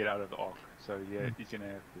get out of the arc. So yeah, he's gonna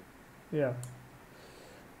have to. Yeah.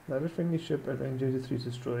 Neither friendly ship at range 83 is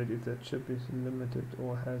destroyed if that ship is limited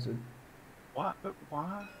or has it. Why? But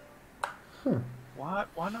why? Why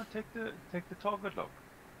not take the target lock?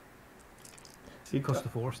 He cost the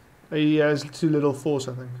force. He has too little force,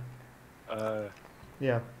 I think.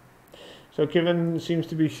 Yeah. So Kevin seems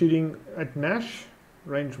to be shooting at Nash,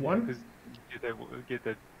 range 1. Because get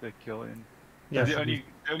that kill in. Yeah. The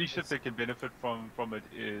only ship that can benefit from it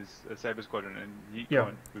is a Saber Squadron, and he Yeah.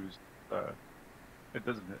 can't boost. It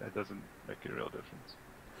doesn't make a real difference.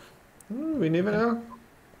 We never know.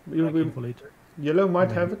 For later. Yellow might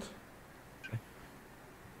Maybe. have it.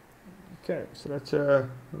 Okay, so that's a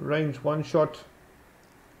range 1 shot.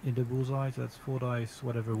 In the bullseye, so that's 4 dice,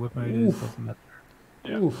 whatever weapon it is, doesn't matter.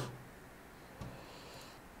 Yeah. Oof.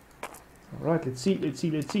 Alright, let's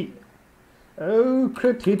see. Oh,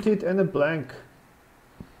 crit hit it and a blank.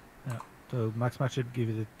 Yeah. So max match should give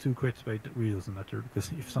it a 2 crits, but it really doesn't matter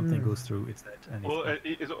because if something goes through, it's dead. And Well,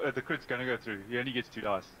 the crit's gonna go through. He only gets 2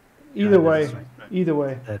 dice. Either that's way, right. either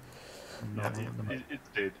way. Dead. No, Yeah, it's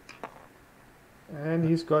dead. And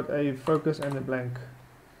he's got a focus and a blank.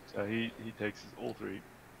 So he takes all 3.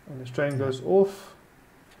 And the strain goes off.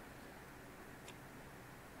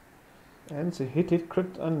 And it's a hit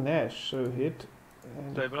crit on Nash. So hit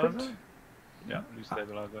and a crit. Stabilizer? Yeah, lose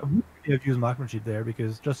stabilizer. You have used marksmanship there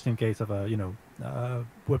because just in case of a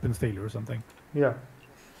weapons failure or something. Yeah.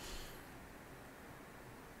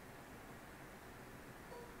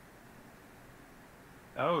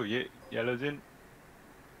 Oh, yeah, yellow's in.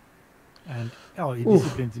 And he Oof.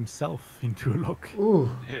 disciplines himself into a lock. Ooh.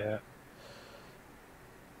 Yeah.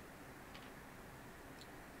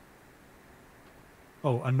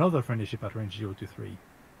 Oh, another friendly ship at range 0 to 3.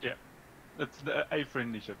 That's a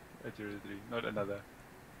friendly ship at 0 to 3, not another.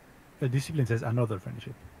 The discipline says another friendly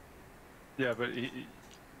ship. Yeah, but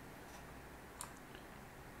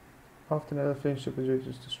After another friendship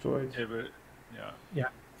is destroyed. yeah, but yeah.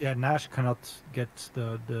 Yeah, Nash cannot get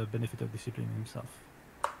the benefit of discipline himself.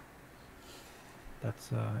 That's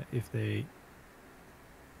if they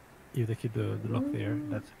keep the lock there,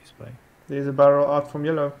 that's a display. There's a barrel out from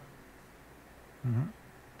yellow. Mm-hmm.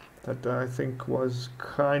 That I think was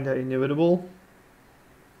kinda inevitable.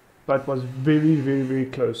 But was very, very, very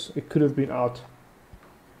close. It could have been out.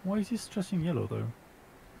 Why is he stressing yellow though?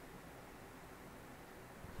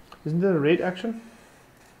 Isn't there a red action?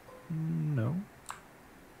 No,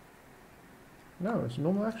 No, it's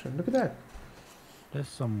normal action. Look at that. there's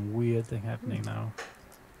some weird thing happening now.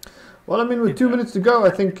 Well, I mean, with 2 minutes to go, I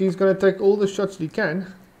think he's going to take all the shots he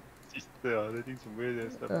can. They're doing some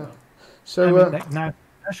weird stuff Yeah. now. So, I mean, Nash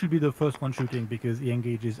should be the first one shooting because he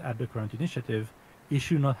engages at the current initiative. He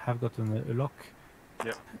should not have gotten a lock.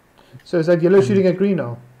 so is that yellow shooting at green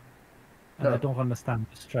now? And No. I don't understand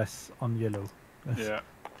the stress on yellow. Yeah.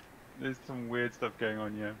 There's some weird stuff going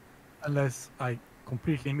on, yeah. Unless I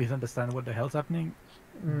completely misunderstand what the hell's happening.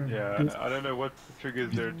 Yeah, I don't know what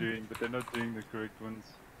triggers they're doing, but they're not doing the correct ones.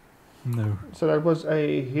 No. So that was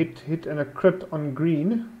a hit and a crit on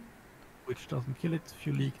green. Which doesn't kill it.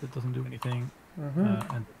 Fuel leak, that doesn't do anything.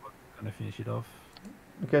 Mm-hmm. And we're gonna finish it off.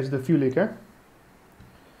 Okay, so the fuel leak, eh?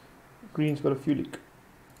 Green's got a fuel leak.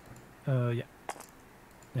 Yeah.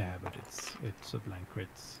 Yeah, but it's a blank crit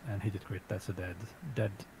and hit it crit. That's a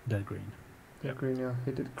dead green. Yeah, green, yeah,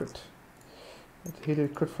 hit it crit. Hit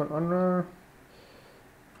it crit from Arnar.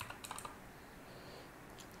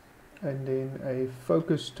 And then a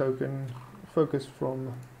focus token, focus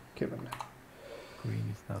from Kevin.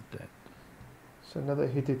 Green is not dead. So another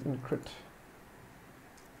hit it and crit.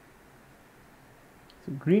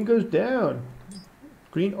 So green goes down.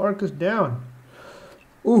 Green arc is down.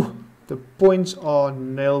 Ooh, the points are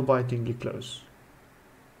nail-bitingly close.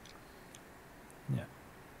 Yeah.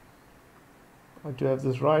 I do have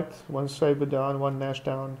this right. One saber down, one Nash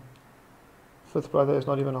down. Fifth brother is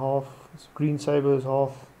not even half. Green saber is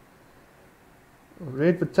half.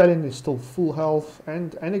 Red battalion is still full health,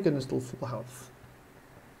 and Anakin is still full health.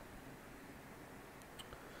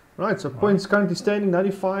 Right, so points currently standing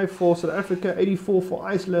 95 for South Africa, 84 for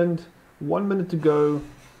Iceland. 1 minute to go.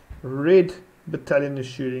 Red battalion is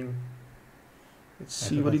shooting. Let's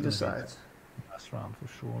see what he decides. Last round for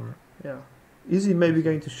sure. Yeah. Is he maybe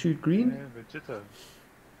going to shoot green? Yeah, Vegeta.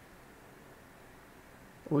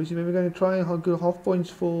 Or is he maybe going to try and go half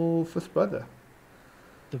points for fifth brother?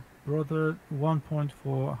 The brother 1 point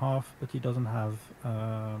for half, but he doesn't have.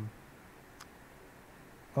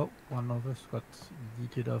 Oh, one of us got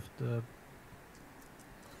yeeted off the.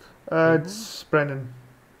 It's Brandon.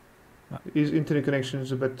 Ah. His internet connection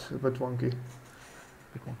is a bit wonky.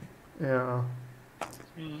 Big one. Yeah.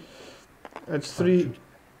 Me. It's 3 shoot.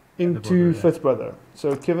 into brother, yeah. fifth brother.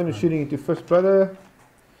 So Kevin is Ah. shooting into fifth brother,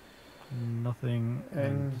 Nothing.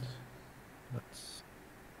 and That's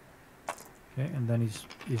okay. And then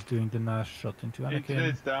he's doing the Nash shot into Anakin,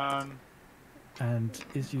 Internet's down. and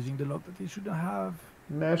is using the lock that he shouldn't have.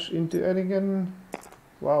 Nash into Anakin.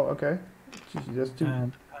 Wow, okay. Jeez, that's too.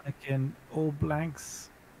 And Anakin, all blanks,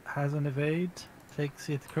 has an evade, takes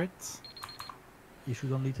it crits. He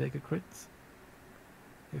should only take a crit.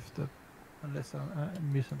 unless I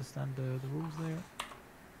misunderstand the rules there.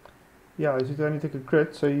 Yeah, is it only take a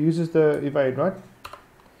crit, so he uses the evade, right?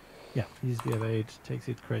 Yeah, he's the evade, takes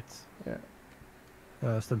it, crits.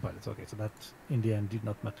 Yeah. Stun pilots, okay, so that in the end did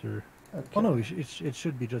not matter. Okay. Oh no, it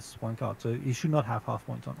should be just one card, so he should not have half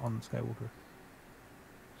points on Skywalker.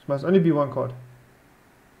 It must only be one card.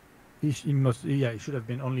 He should have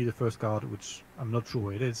been only the first card, which I'm not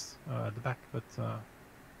sure it is at the back, but...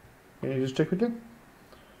 Can you just check quickly?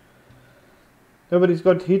 No, but he's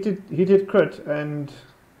got he did crit, and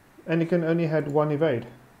Anakin only had one evade.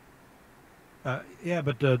 Yeah,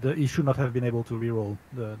 but he should not have been able to reroll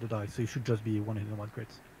the dice, so he should just be one hit and one crit.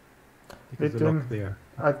 Because the lock there.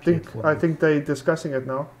 I think they're discussing it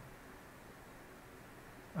now.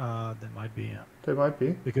 There might be, yeah. There might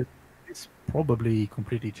be. Because it's probably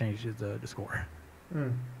completely changes the score.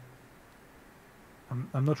 Mm.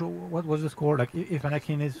 I'm not sure what was the score. Like if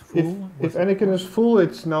Anakin is full. If Anakin is full,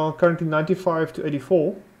 it's now currently 95 to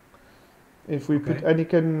 84. If we put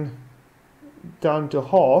Anakin down to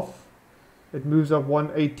half, it moves up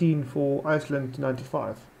 118 for Iceland to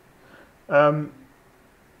 95.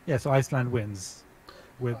 Yeah, so Iceland wins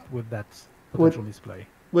with that potential misplay.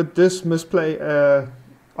 With this misplay,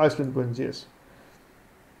 Iceland wins, yes.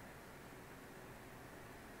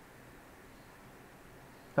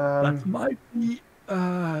 That might be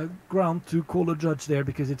ground to call a judge there,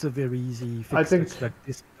 because it's a very easy fix. I think like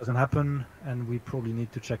this doesn't happen, and we probably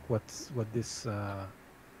need to check what this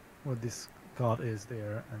card is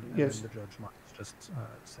there, and yes. then the judge might just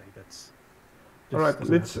say that's. All right,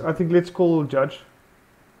 let's call judge.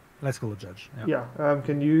 Let's call a judge. Yeah. Yeah.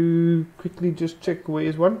 Can you quickly just check where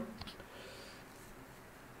is one?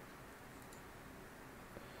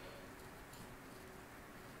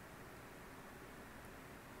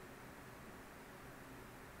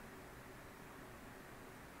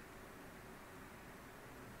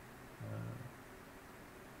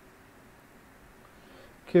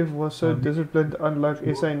 Kev was so disciplined, unlike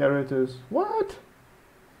SA narrators. What?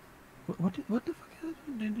 What the fuck is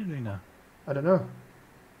they doing now? I don't know.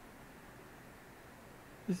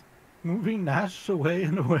 Is moving Nash away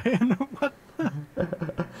and away and what?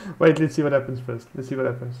 Wait, let's see what happens first. Let's see what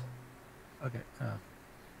happens. Okay.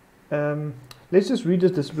 Let's just read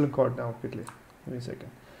this discipline card now quickly. Give me a second.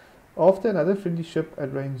 After another friendly ship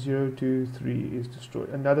at range 0 to 3 is destroyed.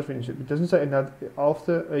 Another friendly ship. It doesn't say another.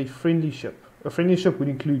 After a friendly ship. A friendly ship would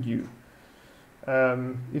include you.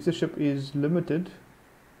 If the ship is limited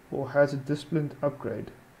or has a disciplined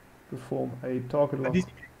upgrade, perform a target lock.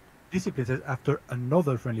 Discipline says after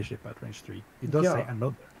another friendly ship at range 3. It does say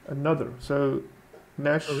another. Another. So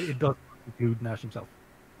Nash. So it does include Nash himself.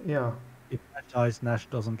 Yeah. If Nash dies, Nash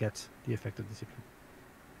doesn't get the effect of discipline.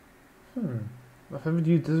 I haven't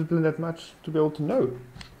used discipline that much to be able to know.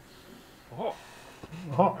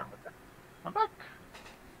 I'm back.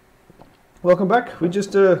 Welcome back. We're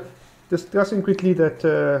just discussing quickly that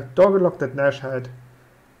target lock that Nash had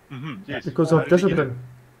Yes. because of discipline.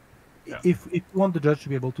 Yeah. If you want the judge to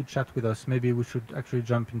be able to chat with us, maybe we should actually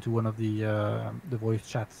jump into one of the voice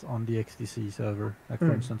chats on the XTC server, like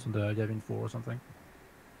for instance on the Yavin 4 or something.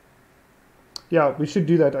 Yeah, we should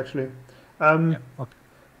do that actually. Okay.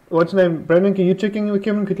 What's the name? Brandon, can you check in with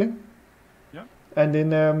Kevin quickly? Yeah. And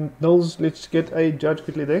then Knowles, let's get a judge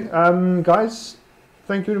quickly there. Guys,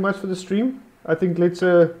 thank you very much for the stream. I think let's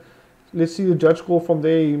see the judge score from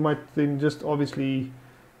there. You might then just obviously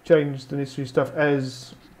change the necessary stuff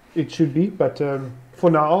as it should be. But for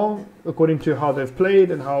now, according to how they've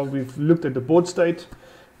played and how we've looked at the board state,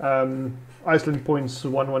 Iceland points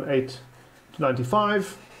 118 to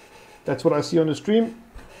 95. That's what I see on the stream.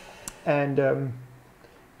 And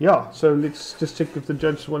yeah, so let's just check if the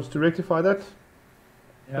judge wants to rectify that.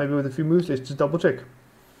 Yeah. Maybe with a few moves, let's just double check.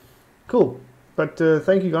 Cool. But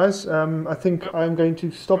thank you guys. I think I'm going to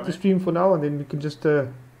stop the stream for now, and then we can just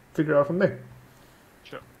figure out from there.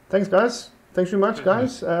 Sure. Thanks, guys. Thanks very much,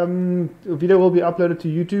 guys. The video will be uploaded to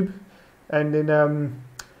YouTube, and then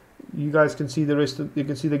you guys can see the rest. You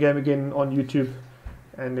can see the game again on YouTube,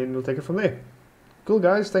 and then we'll take it from there. Cool,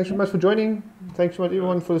 guys. Thanks very much for joining. Thanks so much,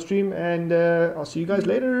 everyone, for the stream, and I'll see you guys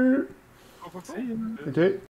later. See you. Enjoy.